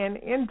 Mount Zion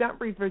in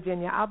Dumfries,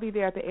 Virginia. I'll be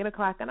there at the 8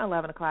 o'clock and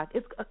 11 o'clock.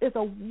 It's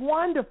a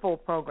wonderful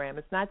program.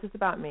 It's not just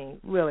about me.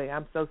 Really,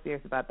 I'm so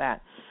serious about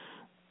that.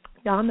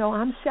 Y'all know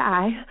I'm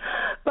shy,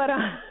 but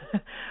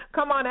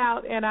come on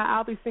out, and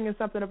I'll be singing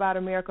Something About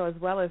a Miracle as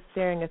well as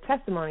sharing a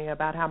testimony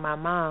about how my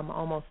mom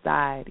almost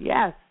died.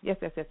 Yes. All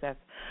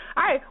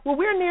right, well,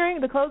 we're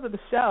nearing the close of the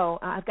show.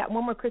 I've got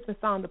one more Christmas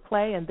song to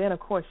play, and then, of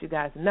course, you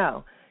guys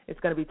know it's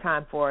going to be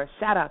time for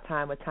shout-out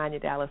time with Tanya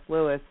Dallas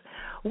Lewis.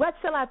 What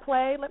shall I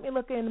play? Let me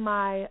look in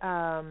my,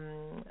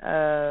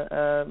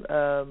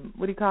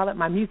 what do you call it,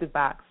 my music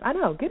box. I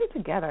know, get it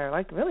together,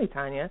 like really,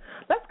 Tanya.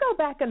 Let's go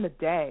back in the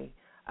day.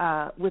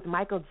 With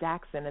Michael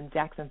Jackson and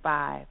Jackson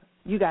 5.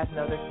 You guys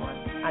know this one.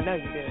 I know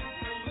you do.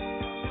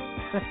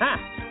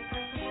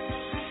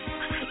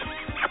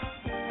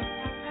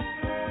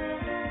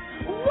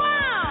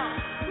 Wow!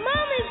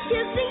 Mommy's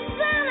kissing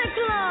Santa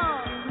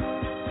Claus!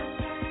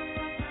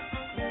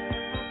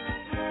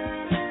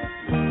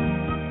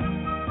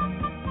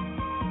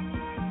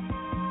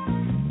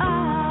 I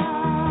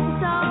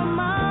saw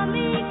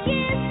Mommy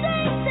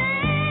kissing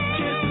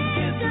Santa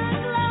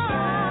Claus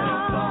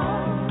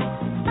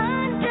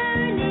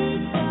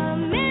underneath the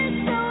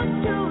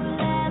mistletoe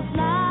last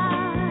night.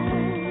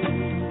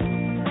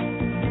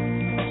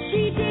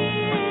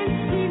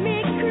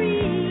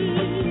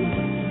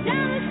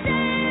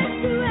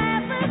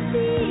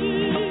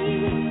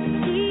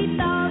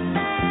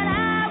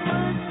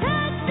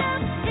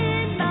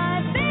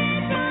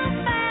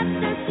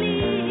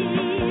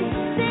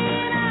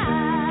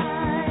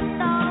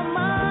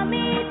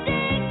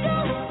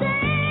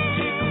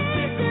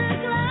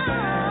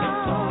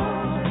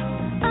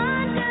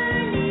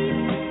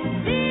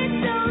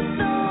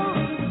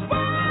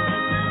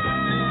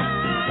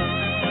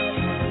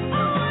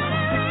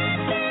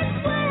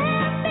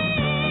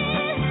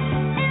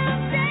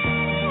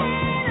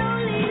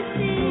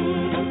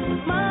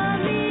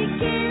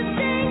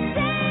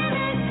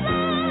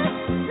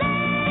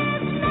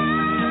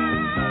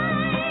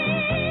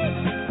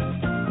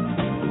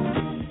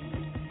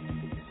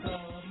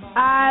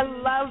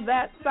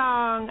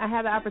 song, I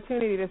had the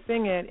opportunity to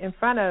sing it in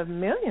front of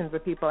millions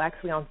of people,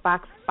 actually on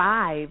Fox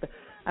 5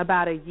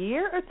 about a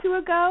year or two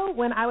ago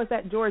when I was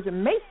at George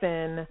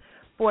Mason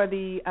for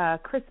the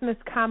Christmas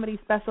comedy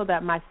special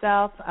that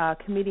myself,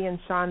 comedian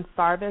Sean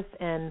Sarvis,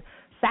 and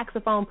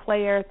saxophone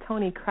player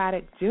Tony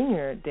Craddock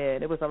Jr.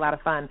 did. It was a lot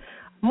of fun.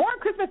 More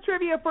Christmas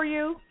trivia for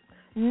you.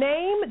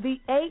 Name the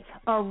 8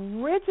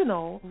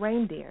 original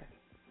reindeer.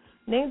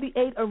 Name the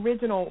 8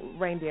 original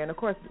reindeer. And, of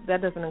course,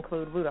 that doesn't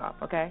include Rudolph,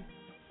 okay?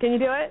 Can you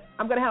do it?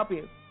 I'm going to help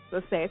you.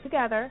 Let's say it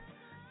together.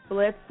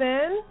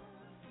 Blitzen,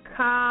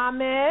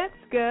 Comet,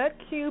 good,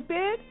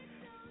 Cupid,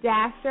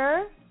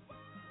 Dasher,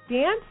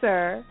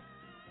 Dancer,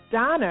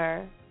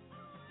 Donner,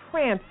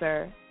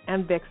 Prancer,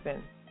 and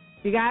Vixen.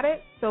 You got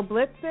it? So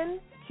Blitzen,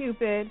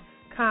 Cupid,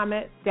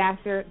 Comet,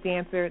 Dasher,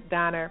 Dancer,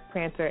 Donner,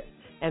 Prancer,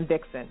 and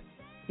Vixen.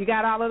 You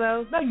got all of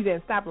those? No, you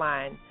didn't. Stop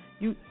lying.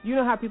 You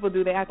know how people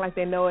do. They act like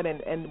they know it,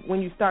 and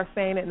when you start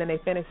saying it and then they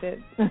finish it.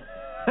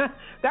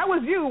 That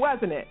was you,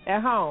 wasn't it,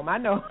 at home? I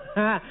know.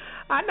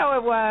 I know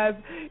it was.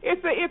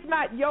 It's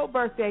not your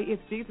birthday.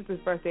 It's Jesus'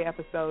 birthday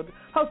episode,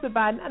 hosted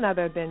by none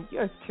other than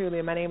yours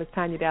truly. My name is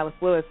Tanya Dallas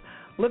Lewis.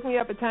 Look me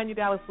up at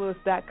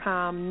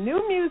TanyaDallasLewis.com.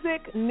 New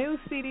music, new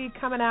CD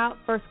coming out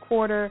first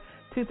quarter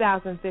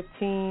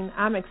 2015.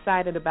 I'm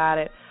excited about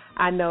it.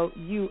 I know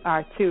you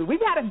are too. We've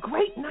had a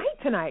great night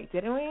tonight,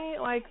 didn't we?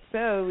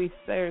 We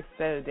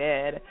so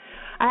did.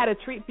 I had a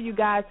treat for you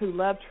guys who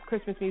love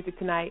Christmas music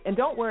tonight. And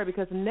don't worry,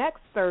 because next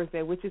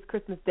Thursday, which is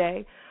Christmas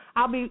Day,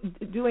 I'll be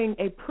doing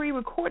a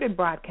pre-recorded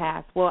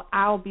broadcast where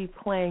I'll be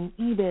playing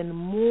even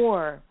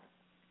more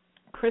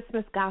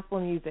Christmas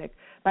gospel music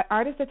by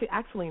artists that you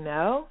actually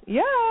know.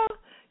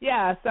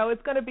 Yeah, so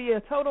it's going to be a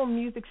total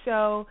music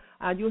show.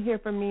 You'll hear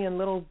from me in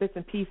little bits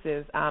and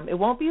pieces. It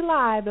won't be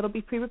live. It'll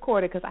be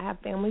pre-recorded because I have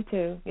family,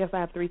 too. Yes, I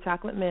have 3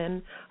 chocolate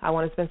men. I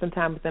want to spend some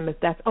time with them if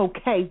that's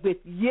okay with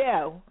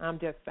you. I'm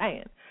just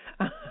saying.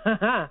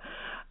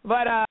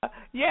 But,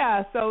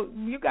 so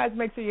you guys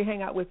make sure you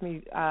hang out with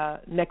me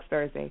next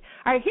Thursday.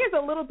 All right, here's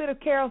a little bit of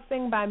Carol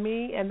Sing by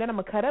me, and then I'm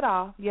going to cut it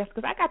off. Yes,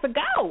 because I got to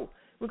go.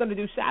 We're going to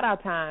do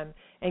shout-out time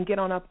and get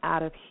on up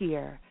out of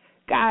here.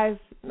 Guys,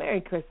 Merry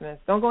Christmas.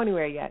 Don't go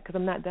anywhere yet because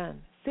I'm not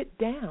done. Sit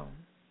down.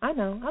 I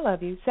know. I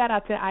love you. Shout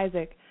out to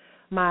Isaac,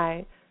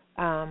 my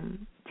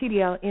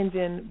TDL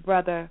engine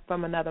brother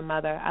from another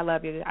mother. I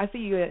love you. I see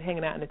you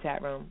hanging out in the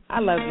chat room. I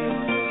love you.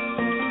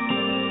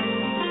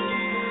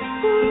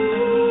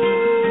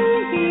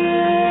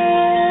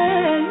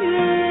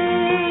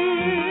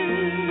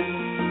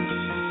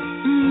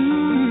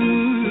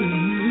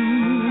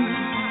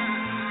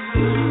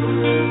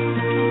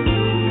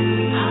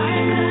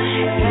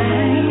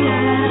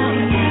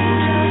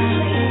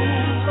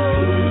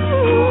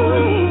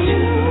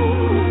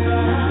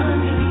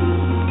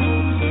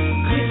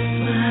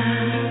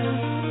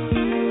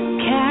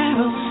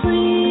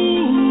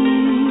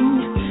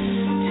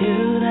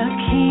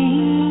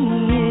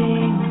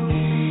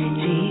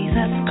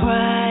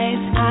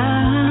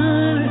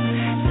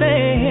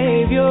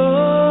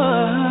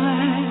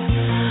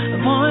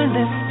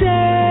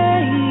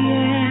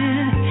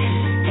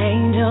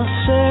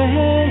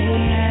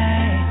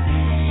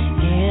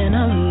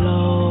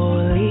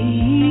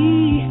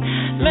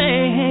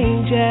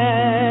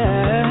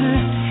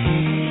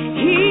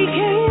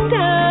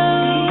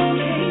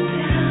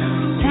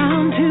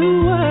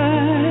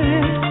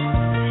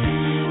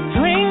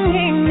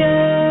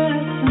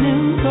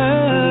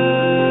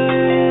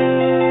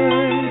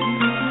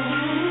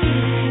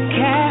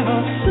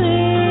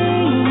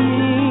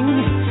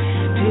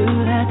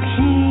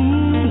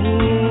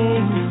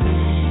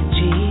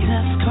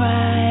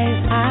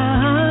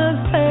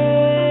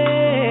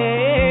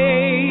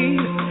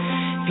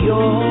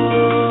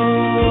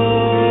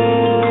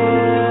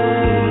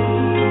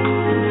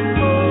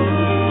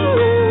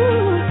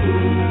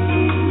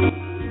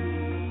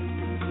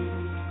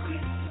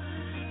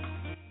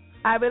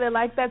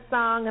 Like that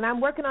song, and I'm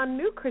working on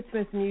new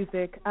Christmas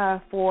music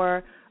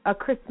for a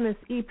Christmas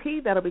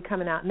EP that'll be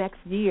coming out next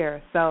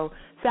year. So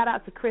shout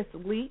out to Chris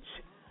Leach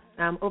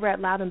over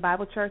at Loudon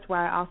Bible Church, where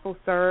I also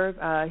serve.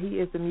 He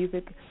is the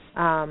music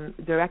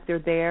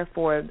director there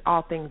for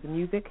all things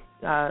music,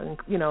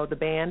 the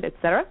band,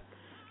 etc.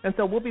 And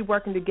so we'll be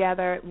working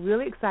together.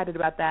 Really excited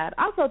about that.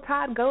 Also,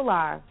 Todd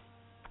Golar,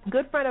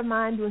 good friend of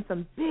mine, doing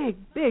some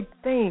big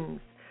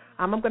things.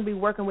 I'm going to be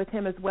working with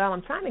him as well.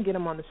 I'm trying to get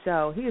him on the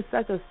show. He is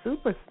such a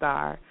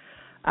superstar,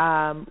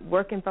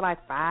 working for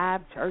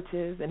 5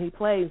 churches, and he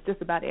plays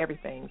just about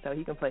everything. So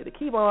he can play the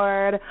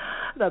keyboard,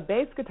 the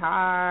bass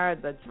guitar,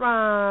 the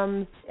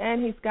drums,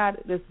 and he's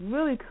got this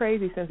really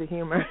crazy sense of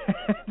humor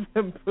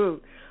to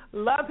boot.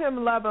 Love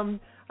him.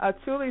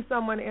 Truly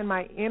someone in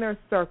my inner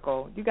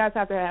circle. You guys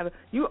have to have,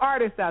 you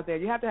artists out there,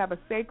 you have to have a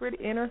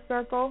sacred inner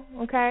circle,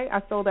 okay?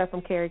 I stole that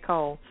from Carrie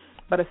Cole.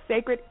 But a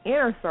sacred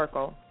inner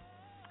circle.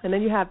 And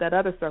then you have that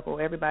other circle,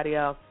 everybody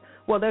else.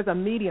 Well, there's a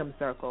medium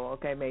circle,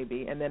 okay,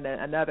 maybe, and then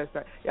another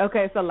circle.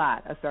 Okay, it's a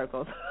lot of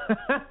circles.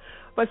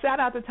 But shout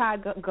out to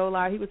Todd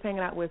Golar. He was hanging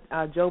out with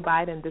Joe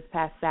Biden this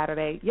past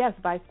Saturday. Yes,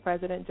 Vice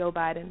President Joe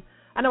Biden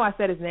I know I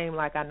said his name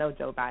like I know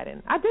Joe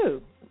Biden. I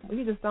do.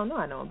 You just don't know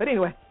I know him. But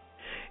anyway,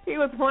 he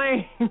was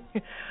playing.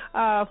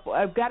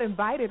 Got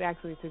invited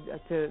actually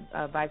to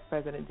Vice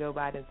President Joe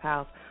Biden's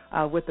house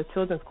with the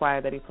children's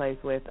choir that he plays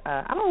with.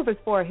 I don't know if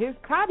it's for his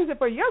crowd. Is it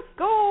for your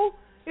school?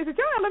 Is it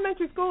your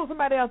elementary school or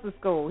somebody else's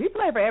school? He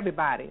played for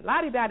everybody.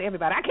 Lottie-dottie,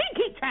 everybody. I can't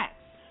keep track.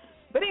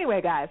 But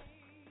anyway, guys,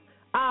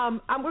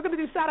 we're going to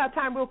do shout-out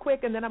time real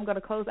quick, and then I'm going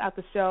to close out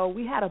the show.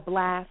 We had a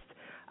blast.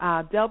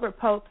 Delbert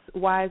Pope's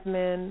Wise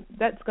Men,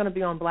 that's going to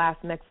be on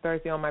blast next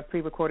Thursday on my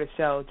pre-recorded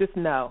show. Just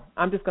know.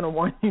 I'm just going to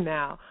warn you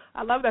now.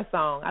 I love that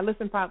song. I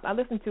listen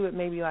to it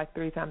maybe like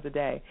 3 times a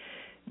day.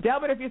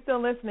 Delbert, if you're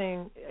still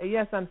listening,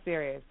 yes, I'm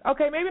serious.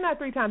 Okay, maybe not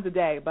 3 times a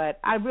day, but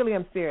I really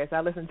am serious.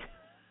 I listen to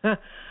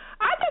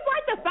I just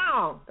like the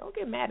song. Don't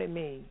get mad at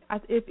me.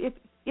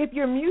 If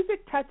your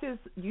music touches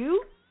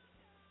you,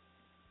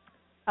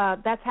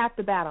 that's half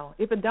the battle.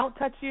 If it don't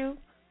touch you,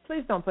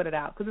 please don't put it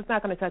out, because it's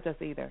not going to touch us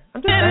either.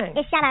 I'm just saying.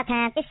 It's shout-out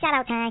time. It's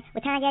shout-out time.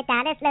 With Tanya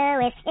Dallas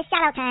Lewis. It's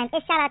shout-out time.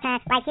 It's shout-out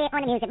time. Right here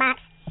on the Music Box.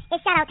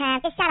 It's shout-out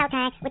time. It's shout-out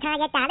time. With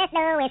Tanya Dallas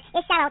Lewis.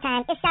 It's shout-out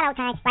time. It's shout-out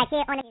time. Right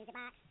here on the Music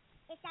Box.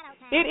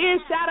 It is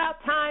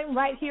shout-out time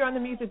right here on the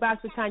Music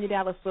Box with Tanya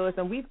Dallas Lewis,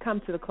 and we've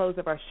come to the close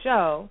of our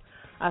show,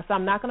 so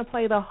I'm not going to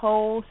play the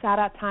whole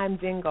shout-out time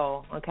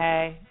jingle,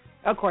 okay?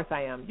 Of course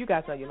I am. You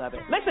guys know you love it.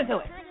 Listen to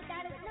it.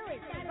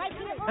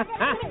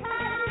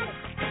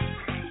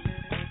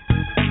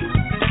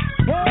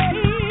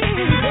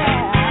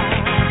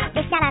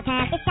 It's shout-out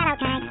time. It's shout-out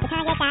time. With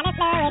Tanya Dallas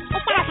Lewis.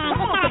 It's shout-out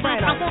time. It's shout-out time. Right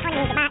here on the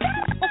Music Box.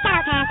 It's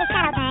shout-out time. It's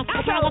shout-out time.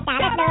 With Tanya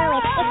Dallas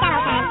Lewis. It's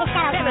shout-out time. It's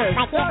shout-out time.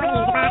 Right here on the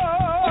Music Box.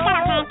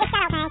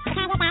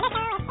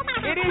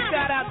 It is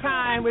shout-out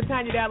time with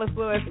Tanya Dallas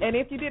Lewis. And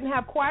if you didn't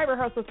have choir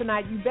rehearsal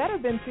tonight, you better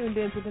been tuned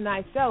in to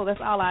tonight's show.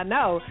 That's all I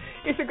know.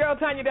 It's your girl,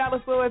 Tanya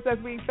Dallas Lewis, as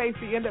we face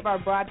the end of our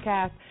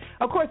broadcast.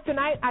 Of course,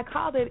 tonight I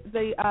called it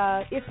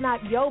it's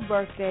not your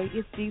birthday,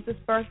 it's Jesus'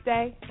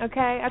 birthday,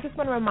 okay? I just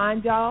want to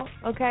remind y'all,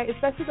 okay,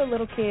 especially the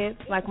little kids,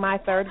 like my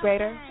 3rd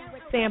grader,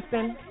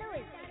 Samson.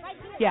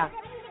 Yeah.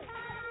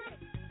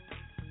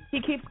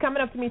 He keeps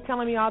coming up to me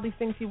telling me all these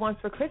things he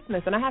wants for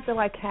Christmas, and I have to,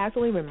 like,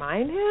 casually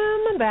remind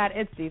him that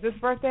it's Jesus'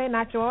 birthday,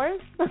 not yours.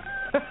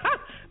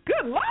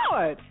 Good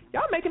Lord.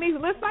 Y'all making these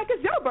lists like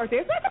it's your birthday.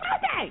 It's not your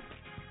birthday.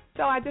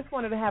 So I just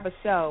wanted to have a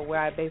show where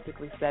I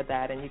basically said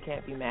that, and you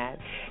can't be mad.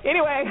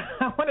 Anyway,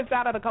 I want to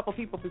shout out a couple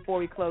people before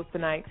we close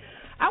tonight.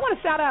 I want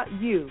to shout out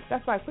you.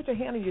 That's right. Put your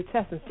hand on your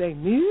chest and say,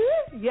 me?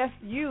 Yes,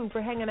 you,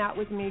 for hanging out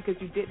with me because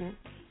you didn't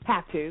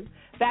have to.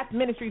 That's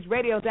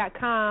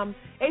ministriesradio.com,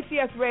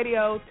 HCS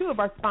Radio, 2 of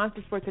our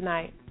sponsors for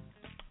tonight.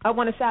 I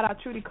want to shout out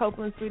Trudy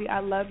Copeland. Sweetie, I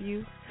love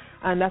you.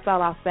 And that's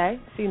all I'll say.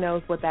 She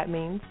knows what that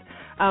means.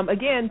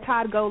 Again,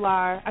 Todd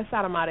Golar, I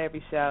shout him out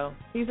every show.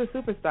 He's a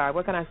superstar.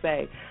 What can I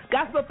say?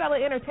 Gospel Fella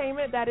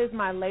Entertainment, that is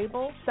my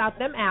label. Shout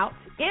them out.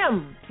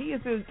 He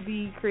is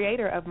the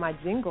creator of my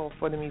jingle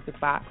for the Music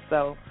Box,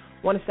 so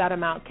want to shout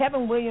him out.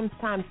 Kevin Williams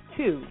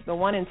 ×2, the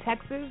one in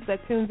Texas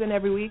that tunes in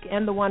every week,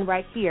 and the one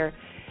right here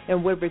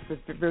in Woodbridge,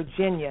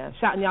 Virginia.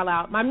 Shouting y'all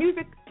out.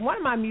 One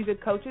of my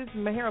music coaches,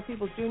 Mahero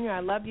Peoples Jr., I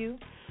love you.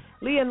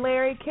 Lee and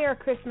Larry, Kara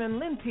Chrisman,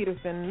 Lynn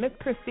Peterson, Miss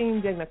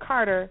Christine Digna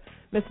Carter,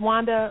 Miss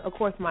Wanda, of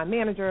course, my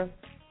manager,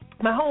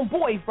 my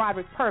homeboy,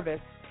 Broderick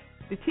Purvis,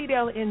 the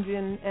T-Dale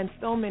Engine, and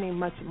so many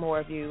much more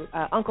of you.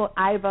 Uncle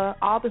Iva,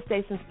 all the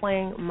stations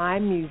playing my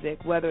music,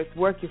 whether it's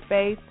Work Your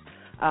Faith,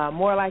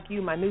 More Like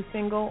You, my new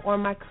single, or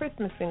my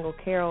Christmas single,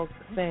 Carols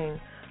Sing.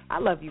 I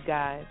love you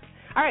guys.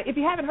 All right, if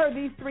you haven't heard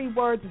these 3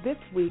 words this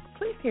week,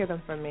 please hear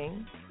them from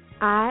me.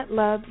 I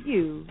love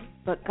you,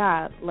 but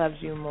God loves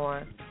you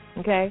more.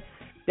 Okay?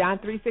 John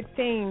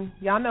 3:16,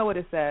 y'all know what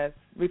it says.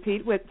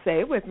 Say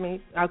it with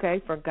me.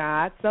 Okay, for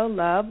God so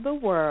loved the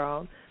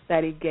world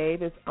that he gave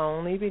his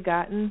only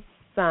begotten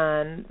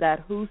Son,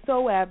 that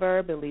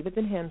whosoever believeth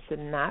in him should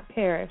not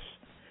perish.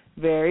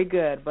 Very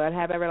good, but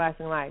have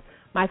everlasting life.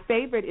 My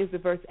favorite is the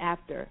verse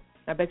after.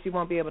 I bet you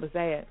won't be able to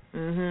say it.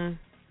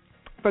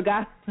 For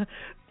God,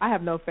 I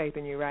have no faith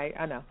in you, right?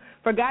 I know.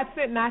 For God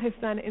sent not his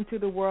Son into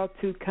the world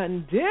to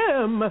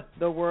condemn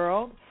the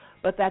world,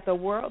 but that the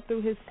world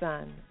through his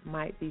Son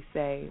might be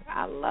saved.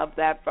 I love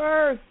that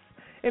verse.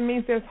 It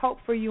means there's hope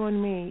for you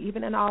and me,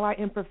 even in all our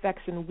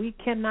imperfection. We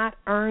cannot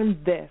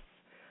earn this.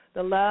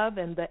 The love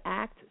and the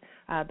act,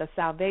 the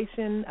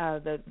salvation,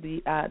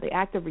 the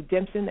act of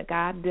redemption that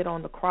God did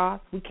on the cross,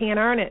 we can't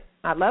earn it.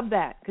 I love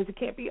that because it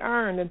can't be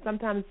earned. And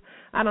sometimes,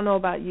 I don't know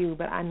about you,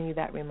 but I need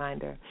that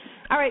reminder.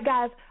 All right,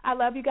 guys, I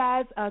love you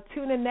guys.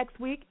 Tune in next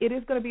week. It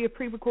is going to be a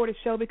pre-recorded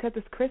show because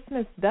it's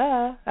Christmas,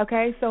 duh.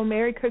 Okay, so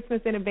Merry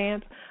Christmas in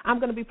advance. I'm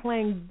going to be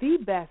playing the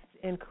best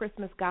in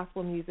Christmas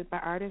gospel music by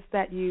artists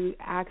that you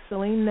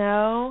actually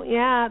know.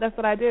 Yeah, that's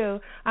what I do.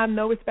 I'm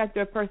no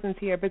respecter of persons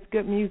here, but it's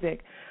good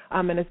music,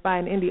 and it's by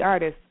an indie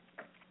artist.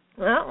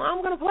 Well, I'm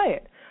going to play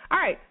it. All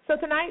right, so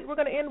tonight we're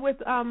going to end with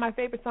my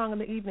favorite song of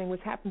the evening,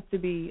 which happens to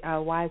be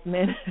Wise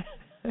Men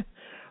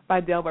by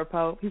Delbert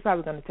Pope. He's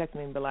probably going to text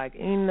me and be like,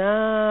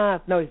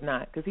 enough. No, he's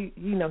not, because he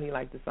he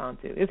likes the song,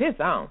 too. It's his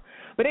song.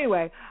 But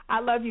anyway,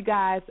 I love you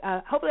guys.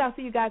 Hopefully I'll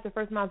see you guys at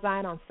First Mount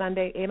Zion on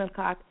Sunday, 8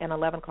 o'clock and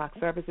 11 o'clock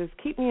services.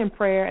 Keep me in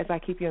prayer as I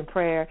keep you in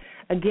prayer.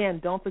 Again,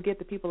 don't forget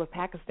the people of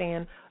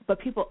Pakistan, but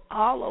people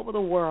all over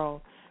the world,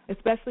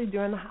 especially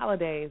during the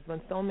holidays when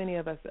so many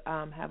of us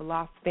have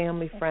lost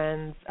family,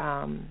 friends,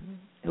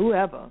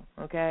 whoever,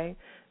 okay?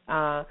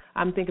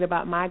 I'm thinking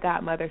about my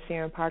godmother,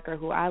 Sharon Parker,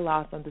 who I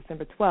lost on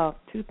December 12th,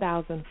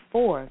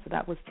 2004. So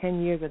that was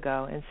 10 years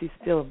ago, and she's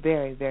still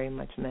very, very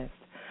much missed.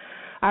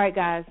 All right,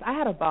 guys, I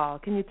had a ball.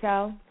 Can you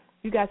tell?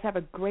 You guys have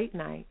a great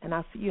night, and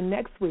I'll see you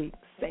next week,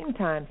 same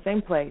time,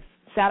 same place.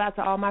 Shout out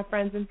to all my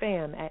friends and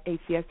fam at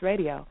ACS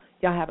Radio.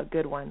 Y'all have a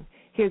good one.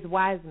 Here's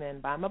Wise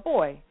Men by my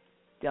boy,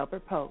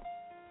 Delbert Pope.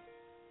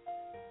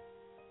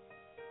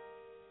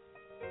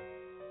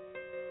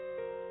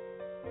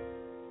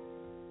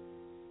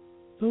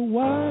 The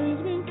wise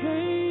men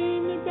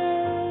came to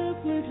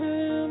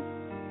Bethlehem.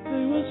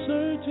 They were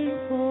searching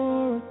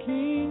for a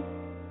king.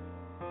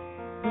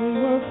 They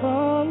were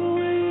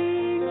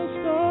following a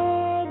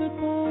star that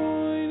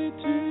pointed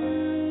to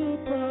a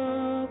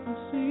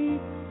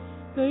prophecy.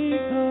 They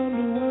come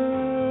to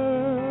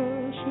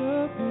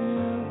worship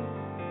Him,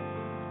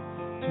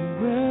 to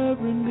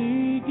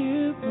reverently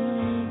give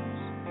thanks,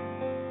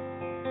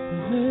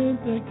 present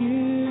their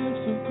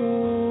gifts of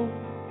gold,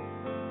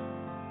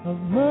 of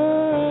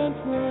myrrh and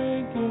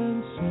frankincense.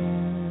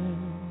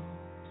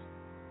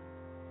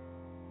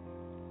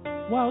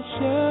 While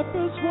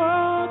shepherds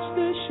watched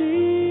their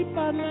sheep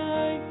by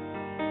night,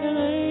 an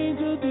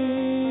angel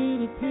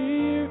did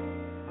appear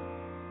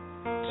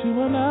to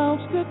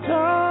announce the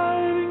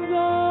tidings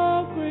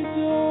of great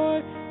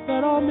joy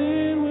that all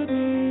men would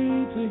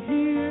need to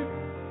hear.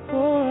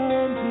 For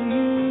unto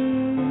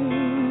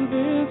you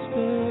this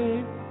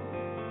day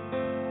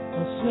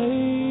a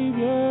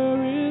Savior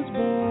is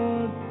born.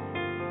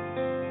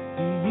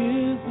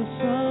 The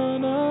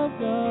Son of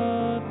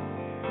God,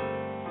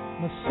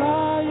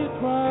 Messiah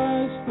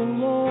Christ the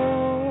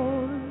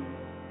Lord.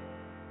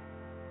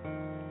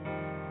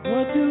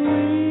 What do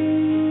we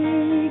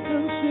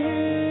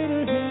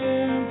consider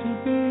Him to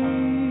be?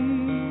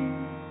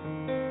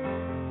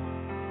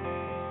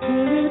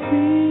 Could it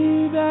be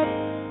that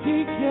He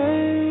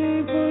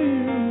came for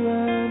you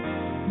and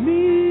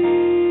me?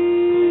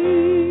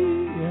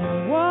 And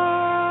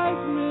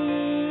wise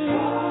men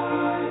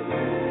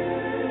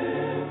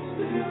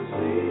still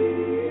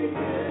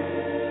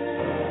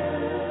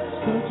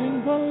searching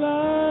for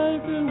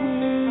life that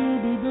will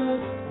be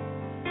blessed,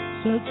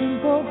 searching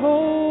for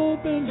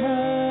hope and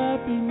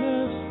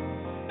happiness,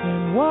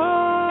 and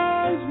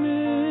wise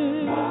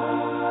men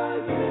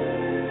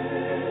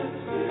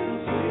still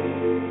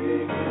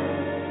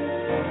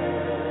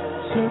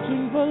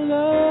searching for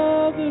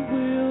love that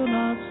will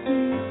not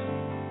cease,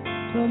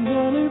 comes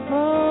only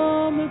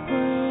from the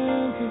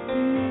Prince of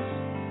Peace,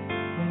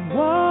 and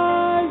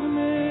wise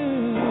men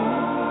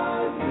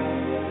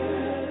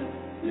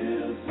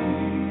still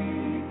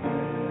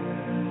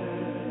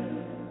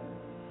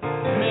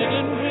men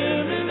and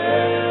women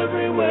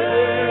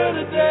everywhere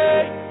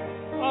today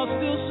are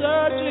still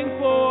searching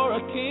for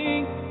a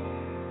king.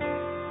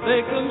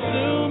 They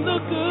consume the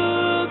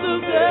goods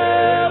of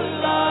daily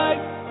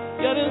life,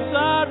 yet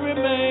inside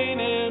remain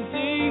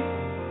empty.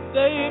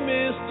 They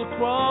miss the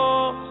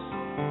cross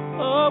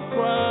of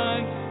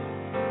Christ,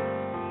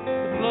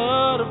 the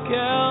blood of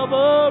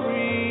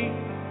Calvary,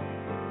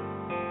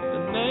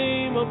 the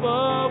name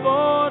above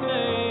all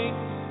names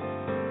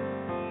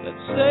that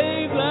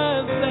saves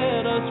and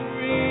set us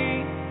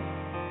free.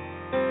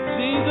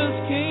 Jesus,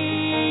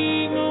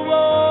 King of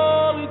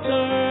all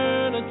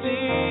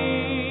eternity,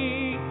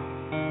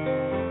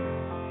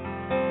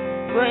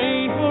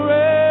 reign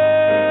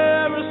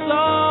forever,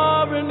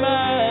 sovereign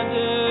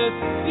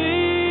majesty,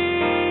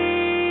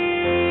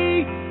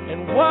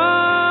 and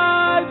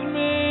wise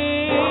men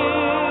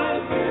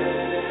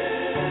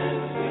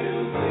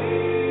still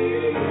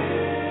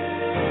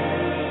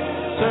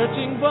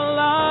searching for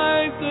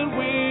life that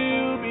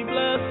will be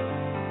blessed,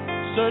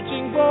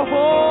 searching for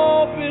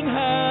hope and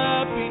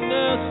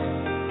happiness,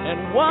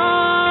 and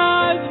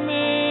wise men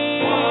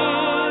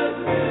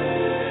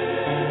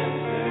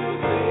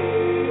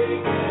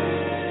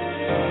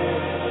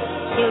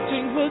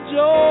searching for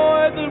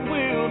joy that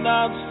will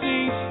not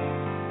cease,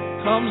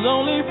 comes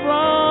only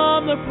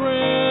from the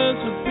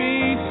Prince of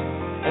Peace,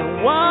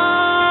 and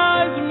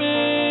wise men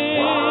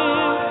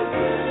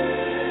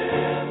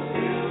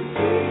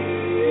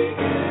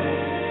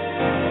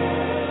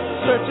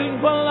searching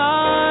for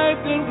life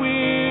that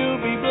will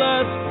be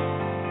blessed,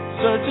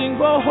 searching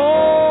for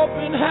hope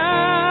and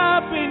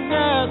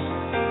happiness,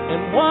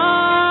 and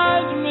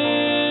wise men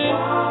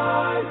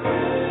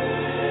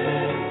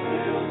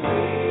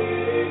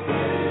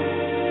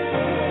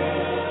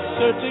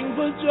searching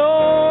for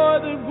joy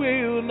that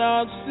will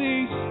not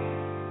cease,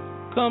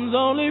 comes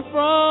only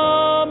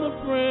from the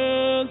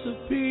Prince of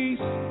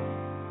Peace.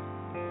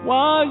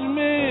 Wise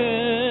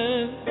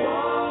men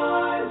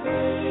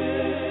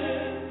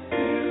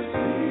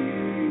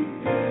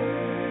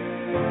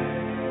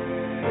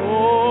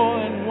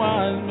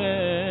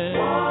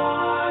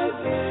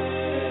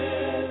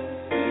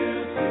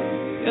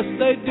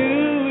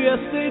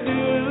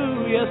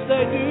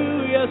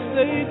yes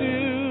they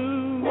do.